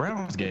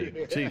Chiefs-Browns game?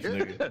 Chiefs,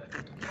 nigga.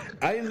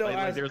 I didn't know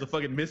like there was a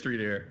fucking mystery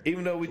there.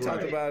 Even though we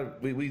talked about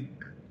it, we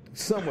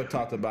somewhat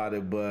talked about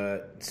it,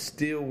 but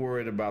still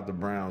worried about the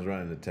Browns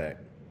running the attack.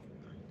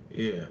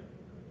 Yeah.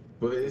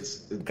 But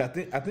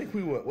I think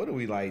we were, what are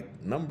we,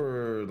 like,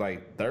 number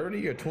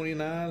 30 or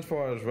 29 as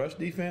far as rush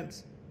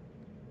defense?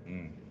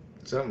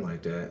 Something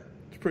like that.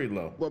 It's pretty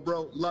low. But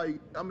bro,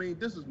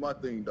 this is my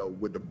thing though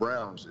with the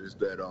Browns is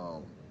that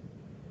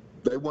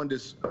they won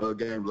this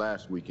game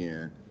last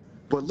weekend,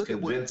 but look at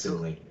what it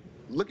took.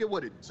 Look at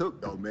what it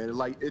took though, man.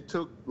 Like it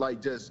took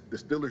just the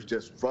Steelers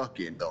just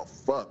fucking the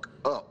fuck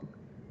up.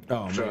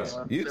 Oh man,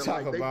 you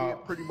talk they about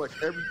did pretty much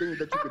everything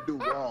that you could do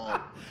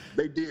wrong.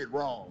 They did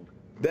wrong.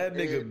 That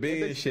nigga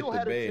Ben shit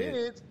the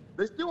bed.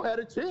 They still had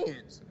a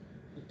chance.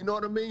 You know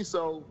what I mean?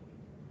 So,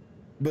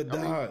 but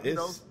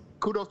it's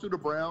kudos to the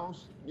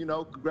Browns. You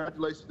know,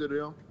 congratulations to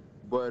them.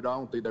 But I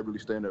don't think they really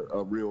stand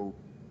a real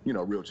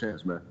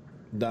chance, man.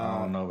 I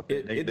don't know.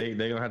 They're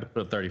gonna have to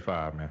put up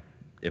 35, man.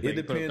 If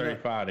they put up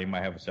 35, they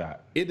might have a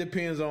shot. It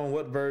depends on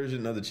what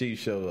version of the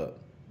Chiefs show up.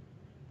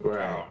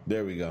 Right.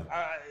 There we go.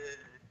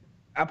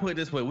 I put it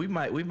this way: we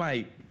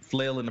might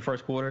flail in the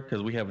first quarter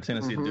because we have a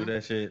tendency to do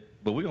that shit.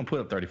 But we're gonna put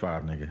up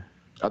 35, nigga.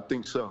 I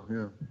think so.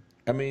 Yeah.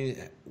 I mean,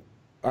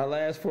 our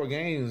last 4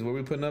 games, were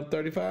we putting up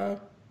 35?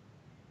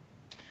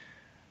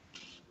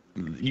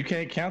 You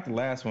can't count the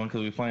last one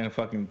because we're playing a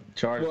fucking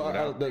Chargers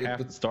without half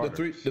the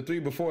starters. The three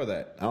before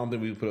that, I don't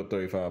think we put up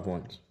 35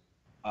 points.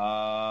 I'd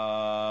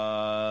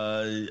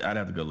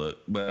have to go look,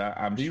 but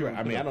I'm sure.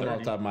 I mean, I don't know off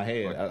the top of my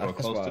head.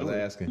 That's why I was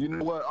asking. You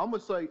know what? I'm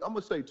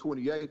gonna say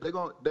 28. They're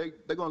gonna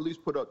at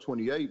least put up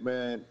 28,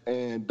 man,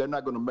 and they're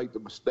not gonna make the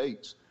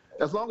mistakes.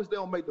 As long as they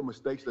don't make the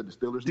mistakes that the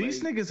Steelers made.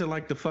 These niggas are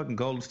like the fucking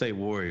Golden State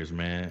Warriors,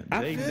 man.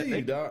 They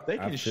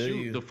can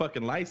shoot the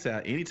fucking lights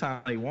out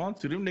anytime they want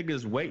to. Them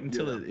niggas wait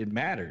until it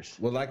matters.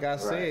 Well, like I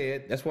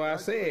said, that's why I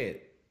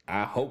said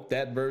I hope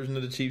that version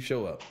of the Chiefs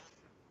show up.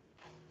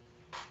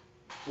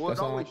 Well, it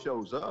always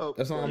shows up.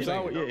 That's all I'm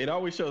saying. It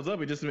always shows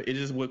up. It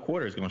just what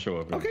quarter is going to show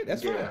up. Okay,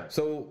 that's fine.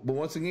 So, but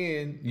once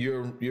again,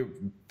 you're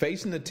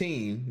facing a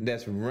team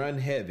that's run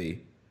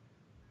heavy.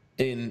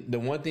 And the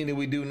one thing that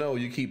we do know,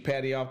 you keep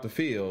Patty off the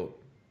field,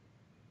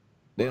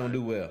 they don't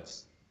do well.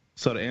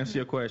 So to answer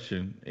your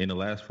question, in the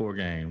last 4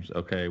 games,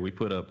 okay, we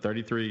put up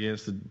 33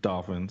 against the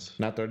Dolphins.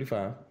 Not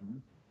 35.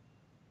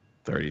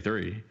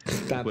 33.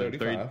 Not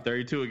 35.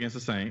 32 against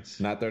the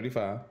Saints. Not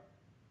 35.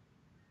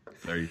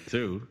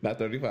 32. Not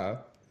 35.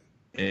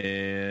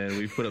 And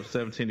we put up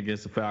 17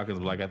 against the Falcons.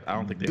 But I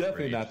don't think they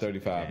definitely not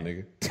 35,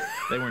 nigga.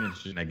 They weren't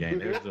interested in that game.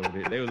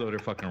 They was over there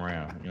fucking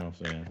around. You know what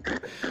I'm saying?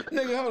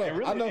 Nigga,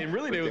 hold on. And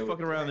really, they was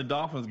fucking around the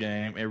Dolphins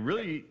game. And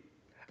really,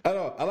 I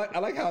know. I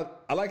like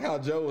how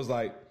Joe was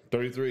like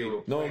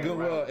 33. No, good.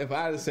 Well, if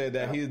I had said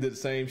that, he'd did the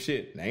same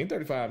shit. They ain't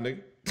 35,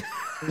 nigga.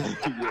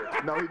 Yeah.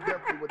 No, he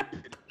definitely would have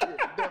did it.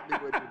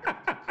 Definitely would have did it.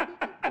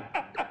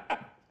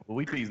 Well,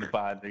 we teasing the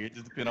pie, nigga. It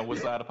just depends on what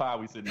side of the pie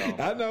we sitting on.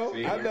 I know,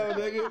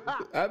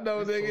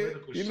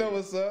 nigga. You know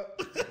what's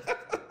up.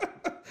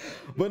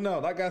 But no,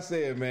 like I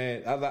said,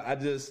 man, I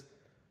just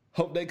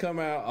hope they come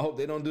out. I hope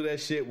they don't do that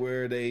shit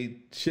where they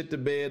shit the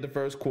bed the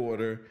first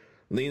quarter,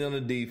 lean on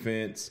the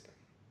defense,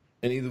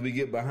 and either we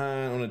get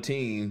behind on a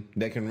team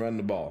that can run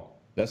the ball.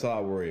 That's all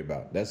I worry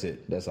about. That's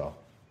it. That's all.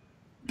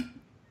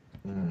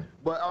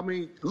 But, I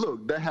mean,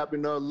 look, that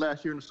happened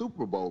last year in the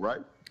Super Bowl,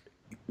 right?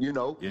 You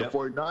know, the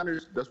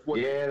 49ers, that's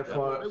what... Yeah, the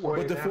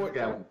 49ers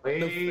got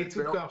way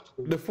too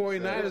comfortable. The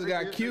 49ers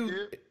got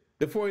cute.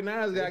 The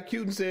 49ers got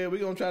cute and said, we're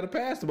going to try to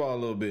pass the ball a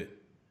little bit.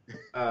 They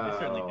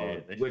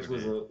certainly did.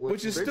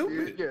 Which is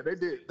stupid. Yeah, they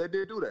did. They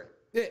did do that.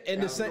 Yeah,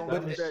 and the same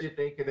shit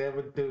they could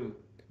ever do.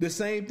 The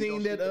same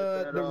thing that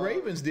the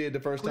Ravens did the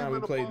first time we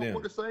played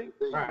them. The same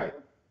thing, right.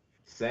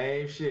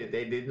 Same shit.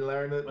 They didn't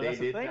learn it. That's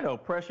the thing, though.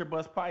 Pressure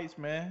bust pipes,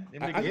 man.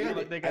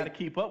 They got to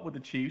keep up with the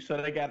Chiefs, so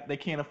they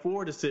can't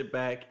afford to sit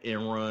back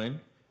and run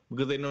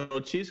because they know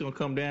the Chiefs are gonna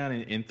come down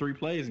in 3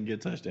 plays and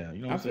get a touchdown.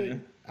 You know what I'm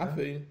saying? I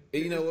feel you.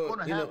 You know what? It's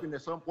going to happen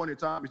at some point in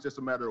time. It's just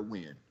a matter of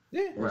when.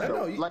 Yeah, right.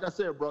 So, like I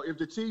said, bro, if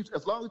the Chiefs,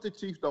 as long as the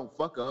Chiefs don't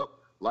fuck up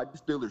like the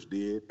Steelers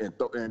did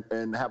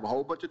and have a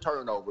whole bunch of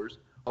turnovers,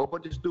 a whole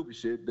bunch of stupid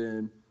shit,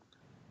 then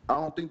I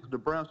don't think the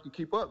Browns can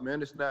keep up,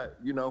 man. It's not,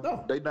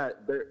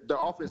 their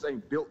offense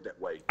ain't built that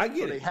way. I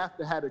get it. They have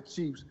to have the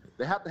Chiefs.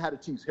 They have to have the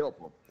Chiefs help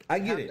them. I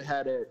get it. They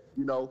have to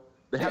have that,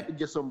 they have to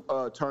get some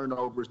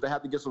turnovers. They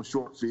have to get some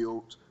short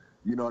fields.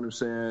 You know what I'm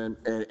saying?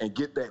 And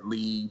get that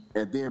lead,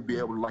 and then be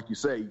able to, like you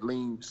say,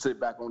 sit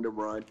back on the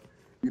run.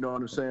 You know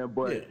what I'm saying?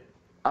 But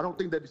I don't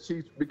think that the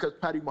Chiefs, because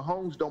Patty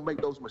Mahomes don't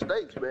make those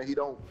mistakes, man. He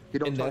don't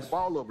turn the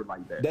ball over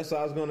like that. That's what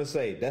I was gonna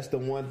say. That's the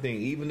one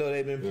thing. Even though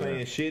they've been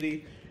playing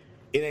shitty,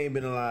 it ain't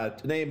been a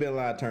lot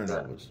of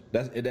turnovers.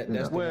 That's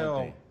the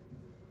one thing.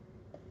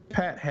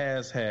 Pat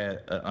has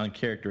had an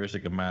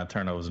uncharacteristic amount of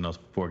turnovers in those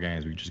 4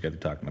 games we just got to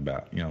talking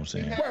about. You know what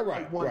I'm saying?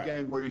 Right. One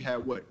game where he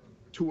had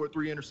 2 or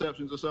 3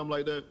 interceptions or something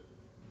like that.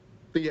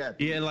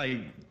 He had like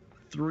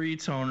 3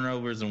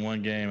 turnovers in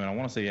one game, and I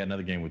want to say he had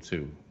another game with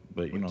 2.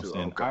 But you know what I'm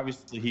saying? Okay.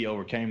 Obviously, he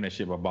overcame that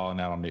shit by balling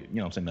out on the, you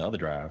know what I'm saying, the other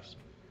drives.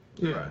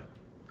 Yeah.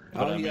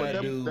 All you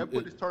gotta do that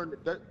put his turn.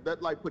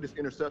 That like put his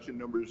interception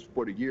numbers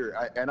for the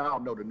year. And I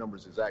don't know the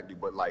numbers exactly,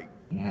 but like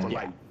for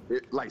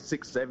like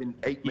 6, 7,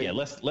 8. Maybe. Yeah,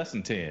 less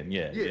than 10.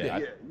 Yeah.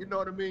 You know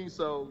what I mean?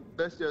 So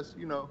that's just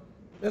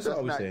that's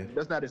all we're saying.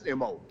 That's not his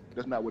MO.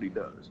 That's not what he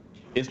does.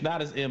 It's not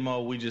his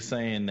MO. We just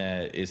saying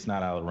that it's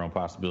not out of the realm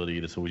possibility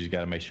either. So we just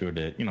got to make sure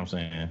that, you know what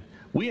I'm saying?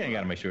 We ain't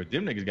got to make sure.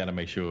 Them niggas got to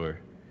make sure.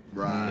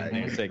 Right.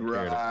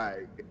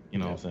 Right. You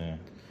know what I'm saying?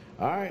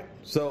 All right.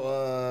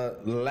 So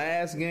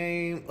last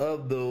game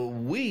of the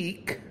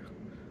week,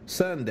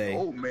 Sunday.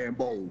 Old Man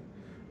Bowl.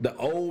 The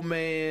old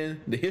man,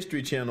 the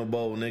History Channel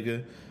Bowl,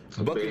 nigga.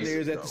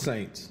 Buccaneers at the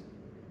Saints.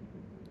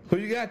 Who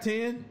you got,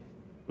 10?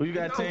 Who you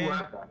got, 10?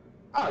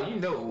 Oh, you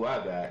know who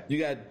I got. You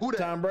got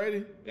Tom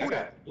Brady?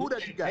 Who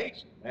that you got?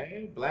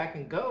 Man, black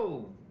and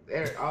gold.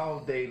 They're all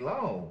day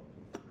long.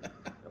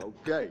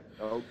 Okay.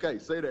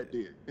 Say that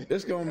then.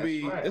 It's gonna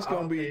be Right, it's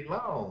gonna all be day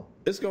long.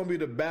 it's gonna be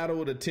the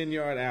battle of the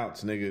 10-yard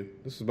outs, nigga.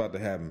 This is about to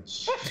happen.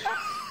 It's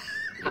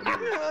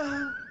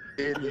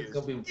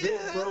gonna be real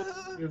broke.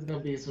 There's gonna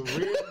be some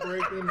real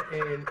breaking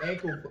and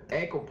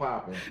ankle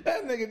popping.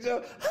 That nigga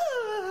Joe.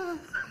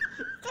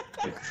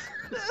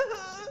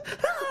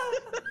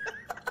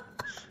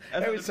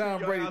 Every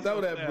time Brady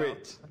throw that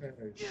bitch.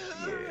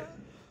 Yeah.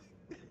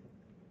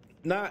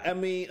 Nah, I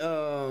mean,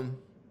 I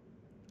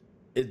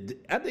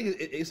think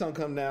it's gonna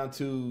come down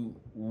to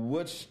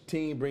which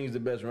team brings the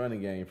best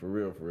running game for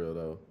real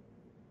though.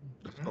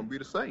 It's gonna be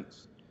the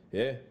Saints.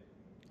 Yeah.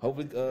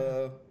 Hopefully,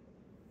 I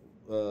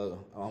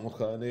almost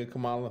called that nigga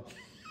Kamala.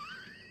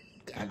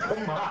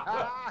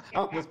 I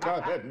almost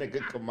called that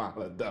nigga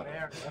Kamala, dog.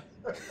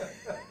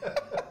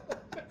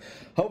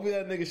 Hopefully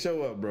that nigga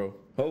show up, bro.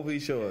 Hopefully he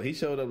show up. He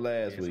showed up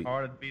last week. It's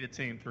hard to beat a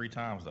team 3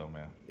 times though,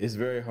 man. It's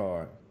very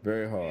hard.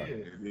 Very hard.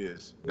 It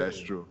is. That's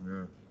true.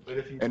 Yeah. But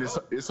if you And it's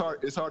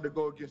hard to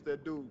go against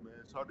that dude, man.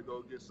 It's hard to go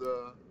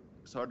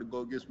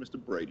against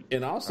Mr. Brady.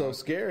 And also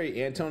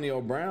scary,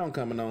 Antonio Brown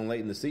coming on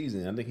late in the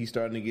season. I think he's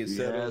starting to get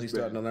settled. He's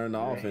starting to learn the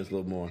offense a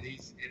little more. and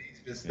he's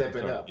been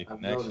stepping up.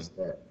 I've noticed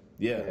that.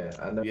 Yeah.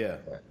 I know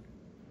that.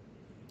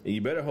 And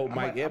you better hope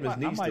Mike Evans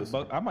needs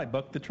to. I might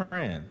buck the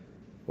trend.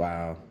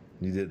 Wow.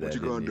 You did that. What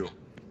you gonna do?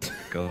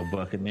 Go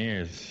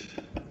Buccaneers.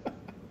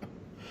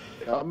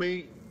 I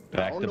mean,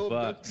 Back I don't to know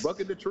Bucks. if that's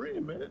bucket the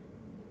trend, man.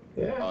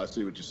 Yeah. Oh, I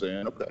see what you're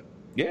saying. Okay.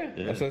 Yeah,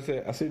 that's what I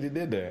said. I see they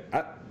did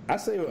that. I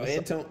say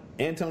with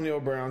Antonio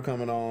Brown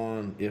coming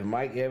on, if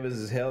Mike Evans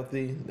is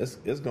healthy, it's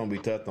going to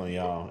be tough on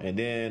y'all. And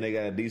then they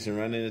got a decent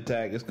running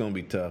attack. It's going to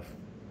be tough.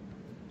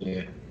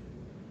 Yeah.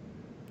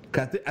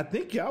 I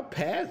think y'all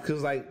pass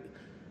because, like,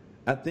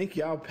 I think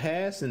y'all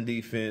passing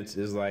defense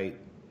is like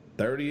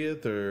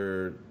 30th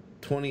or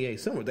 28th,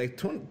 somewhere like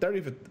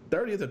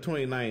 30th or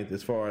 29th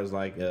as far as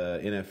like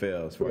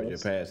NFL as far as your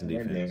passing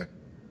defense.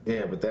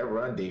 Yeah, but that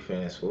run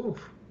defense,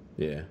 oof.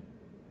 Yeah.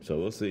 So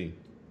we'll see.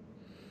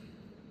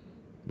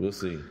 We'll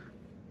see.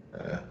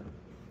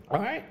 All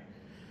right.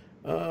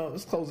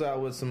 Let's close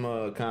out with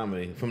some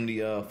comedy from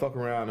the Fuck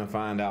Around and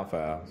Find Out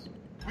files.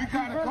 We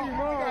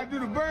gotta do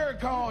the bird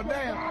call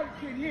now.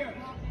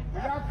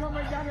 Y'all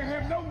coming down and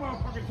have no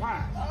motherfucking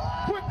time.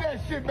 Put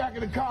that shit back in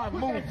the car and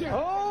move.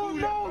 Oh,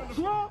 no,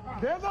 Trump.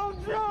 There's no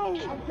joke.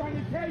 I'm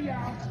trying to tell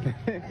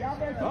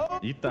y'all.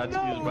 You thought you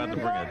was about to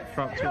bring a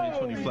Trump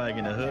 2020 flag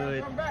in the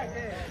hood?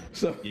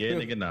 So Yeah,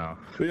 nigga, no.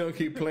 we don't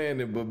keep playing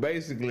it, but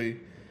basically,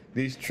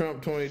 these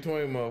Trump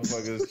 2020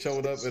 motherfuckers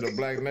showed up in a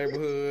black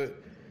neighborhood,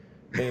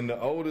 and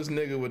the oldest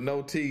nigga with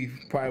no teeth,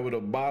 probably with a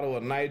bottle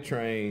of Night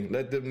Train,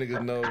 let them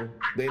niggas know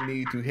they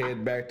need to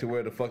head back to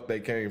where the fuck they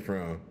came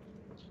from.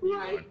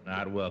 Right.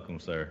 Not welcome,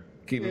 sir.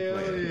 Keep it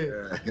playing.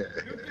 This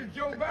is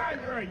Joe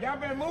Biden, right? Y'all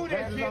better move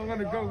that shit. I'm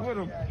gonna go with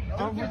him.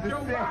 I'm with the Joe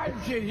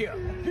Biden shit here.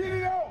 Get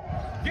it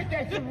on. Get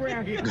that shit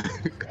around here.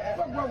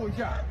 What's wrong with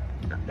y'all?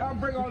 Y'all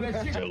bring all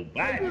that shit. Joe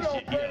Biden You don't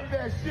shit, bring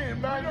that shit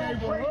in my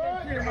neighborhood.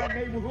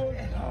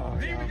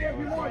 Leave it there if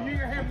you want. You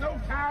ain't gonna have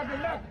no ties or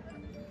nothing.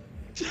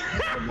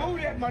 Move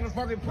that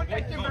motherfucker. Put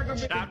that shit back up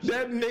in.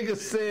 That nigga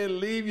said,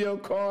 leave your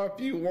car if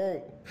you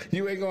want.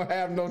 You ain't gonna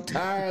have no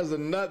tires or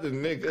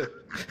nothing, nigga.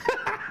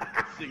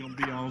 She gonna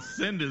be on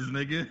cinders,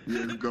 nigga.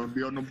 You're gonna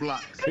be on the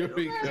blocks. Here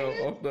we go.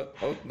 On the.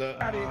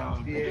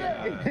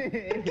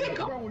 What's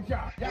wrong with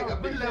y'all? Nigga,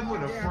 be left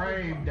with a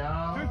frame,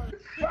 dog.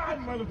 This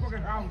Biden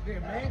motherfucking house here,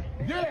 man.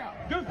 Yeah,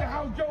 this is the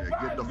house Joe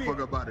Biden Get the fuck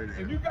up out of If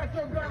there. you got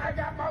your gun, I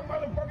got my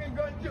motherfucking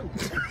gun too.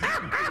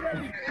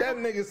 That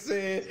nigga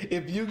said,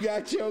 if you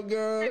got your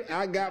gun,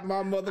 I got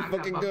my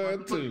motherfucking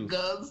gun too.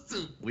 Guns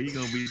too. We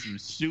gonna be some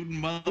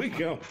shooting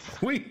motherfuckers.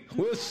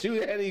 We'll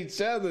shoot at each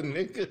other,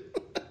 nigga.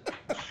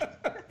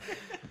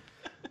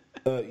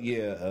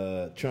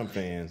 Trump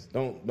fans,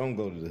 don't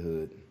go to the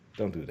hood.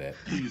 Don't do that.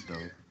 Please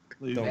don't.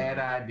 Please Don't. Bad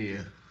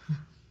idea.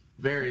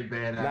 Very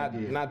bad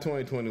idea. Not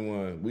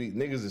 2021.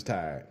 Niggas is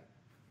tired.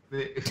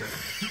 Niggas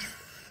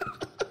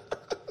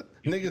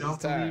is Don't believe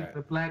tired.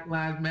 the Black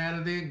Lives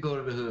Matter, then go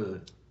to the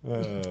hood.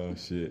 Oh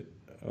shit.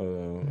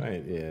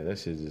 Yeah, that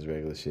shit's just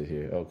regular shit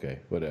here. Okay,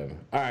 whatever.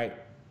 All right,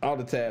 all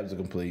the tabs are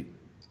complete.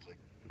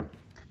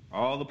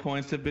 All the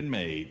points have been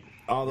made.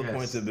 All the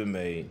points have been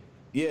made.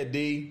 Yeah,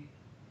 D.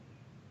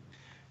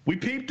 We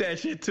peeped that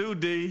shit too,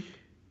 D.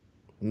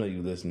 I know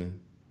you listening.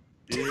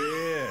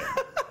 Yeah.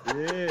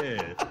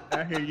 Yeah.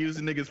 Out here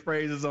using niggas'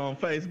 phrases on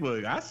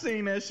Facebook. I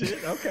seen that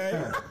shit.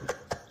 Okay.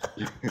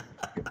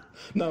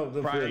 No,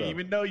 probably didn't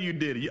even know you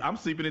did it. I'm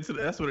seeping into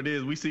that's what it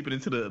is. We seeping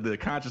into the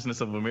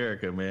consciousness of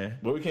America, man.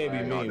 But we can't be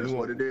mean. That's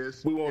what it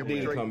is. We want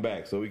D to come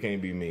back, so we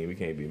can't be mean. We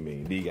can't be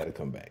mean. D got to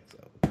come back. So.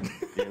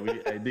 Yeah,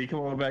 hey, D, come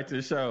on back to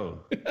the show.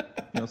 You know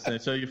what I'm saying?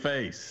 Show your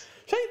face.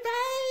 Show your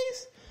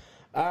face.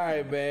 All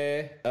right,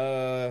 man.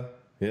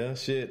 Yeah,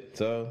 shit.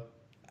 So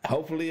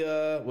hopefully,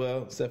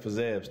 well, except for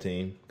Zab's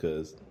team,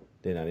 because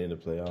they're not in the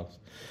playoffs.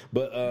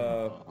 But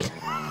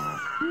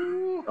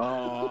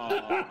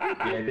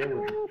yeah,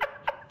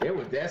 they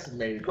were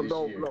decimated this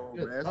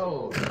year.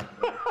 Oh,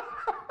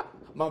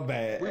 my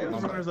bad. We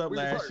was runners up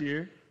last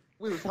year.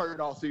 We was hurt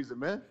all season,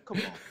 man. Come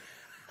on.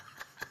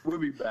 We'll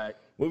be back.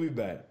 We'll be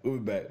back.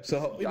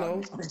 So, you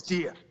know,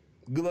 yeah.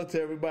 Good luck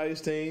to everybody's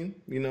team.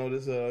 You know,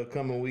 this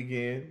coming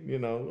weekend,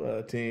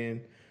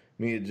 10,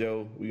 me and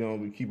Joe, we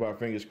gonna keep our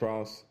fingers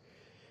crossed.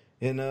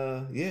 And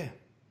yeah,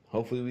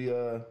 hopefully we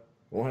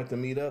won't have to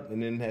meet up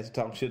and then have to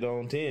talk shit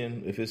on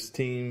 10 if his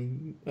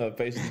team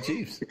faces the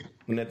Chiefs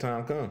when that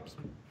time comes.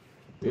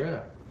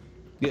 Yeah.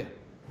 Yeah.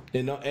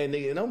 And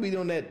don't be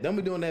doing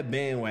that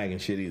bandwagon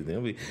shit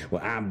either.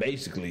 I'm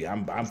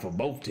for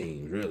both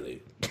teams,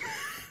 really.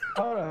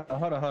 Hold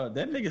on.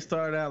 That nigga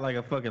started out like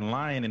a fucking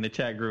lion in the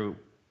chat group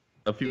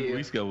a few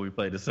weeks ago when we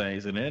played the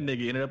Saints, and that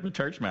nigga ended up in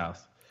church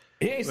mouse.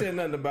 He ain't saying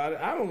nothing about it.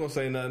 I wasn't gonna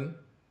say nothing.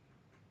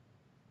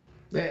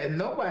 Yeah,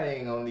 nobody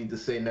ain't gonna need to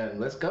say nothing.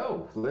 Let's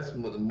go. Let's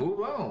move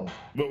on.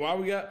 But why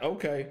we got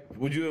okay?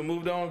 Would you have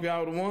moved on if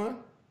y'all would have won?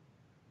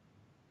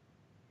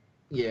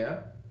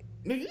 Yeah.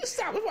 Nigga,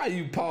 stop. Why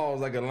you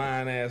pause like a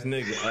lying ass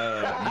nigga?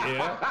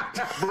 Yeah.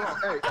 Bro,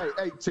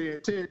 hey,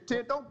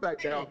 10, don't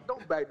back down.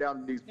 Don't back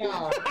down to these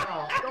bullies.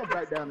 Don't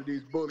back down to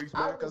these bullies,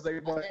 man, because they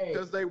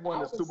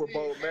won the Super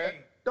Bowl, man.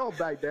 Don't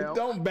back down.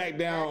 Don't back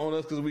down on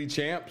us because we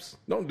champs.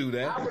 Don't do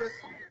that. I would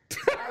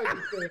have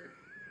said,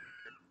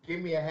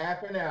 give me a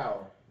half an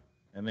hour.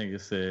 That nigga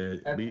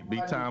said,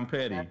 be Tom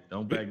Petty.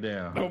 Don't back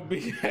down. Don't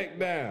be back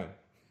down.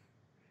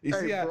 You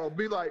hey, bro,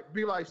 be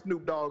like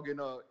Snoop Dogg in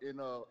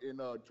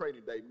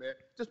Training Day, man.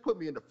 Just put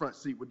me in the front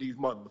seat with these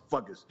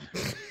motherfuckers.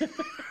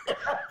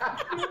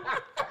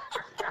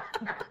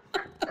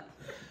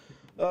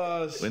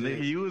 Oh shit! When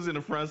nigga, you was in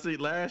the front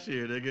seat last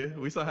year, nigga.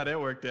 We saw how that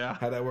worked out.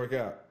 How'd that work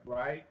out?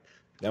 Right.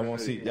 Y'all want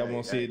to see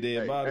a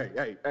dead body?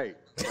 Hey,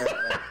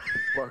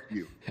 fuck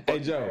you. Hey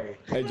Joe.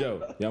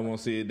 Y'all want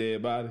to see a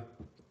dead body?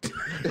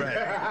 Right.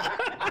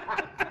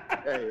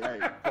 hey,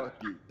 fuck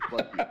you.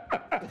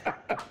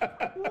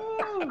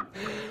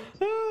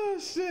 Oh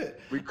shit!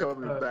 We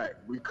coming back,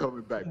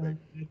 baby.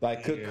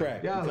 Like cook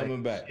crack. We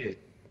coming back.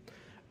 Shit.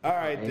 All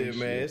right, then,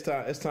 man. It's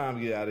time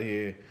to get out of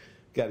here.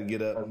 Got to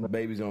get up. The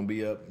baby's gonna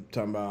be up.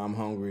 Talking about I'm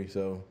hungry,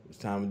 so it's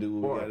time to do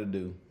what we got to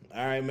do.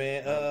 All right,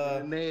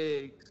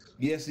 man.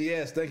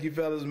 Yes. Thank you,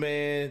 fellas,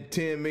 man.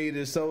 10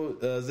 meters. Zeb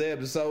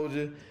the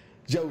Soldier,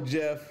 Joe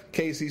Jeff,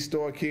 Casey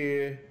Stork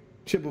here,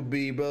 Triple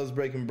B, Brothers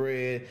Breaking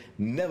Bread.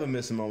 Never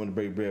miss a moment to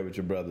break bread with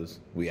your brothers.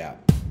 We out.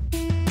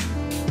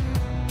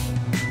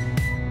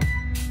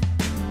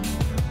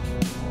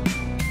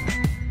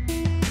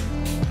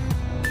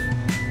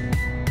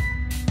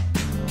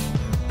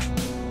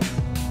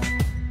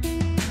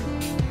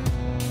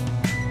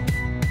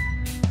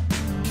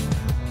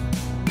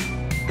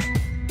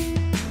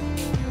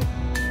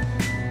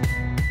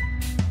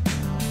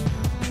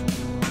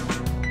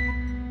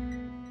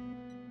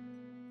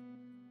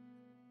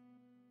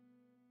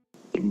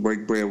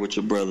 Break bread with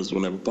your brothers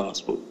whenever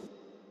possible.